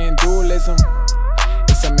American dualism.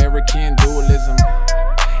 It's American dualism.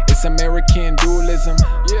 It's American dualism.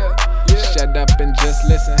 Yeah. Shut up and just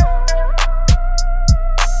listen.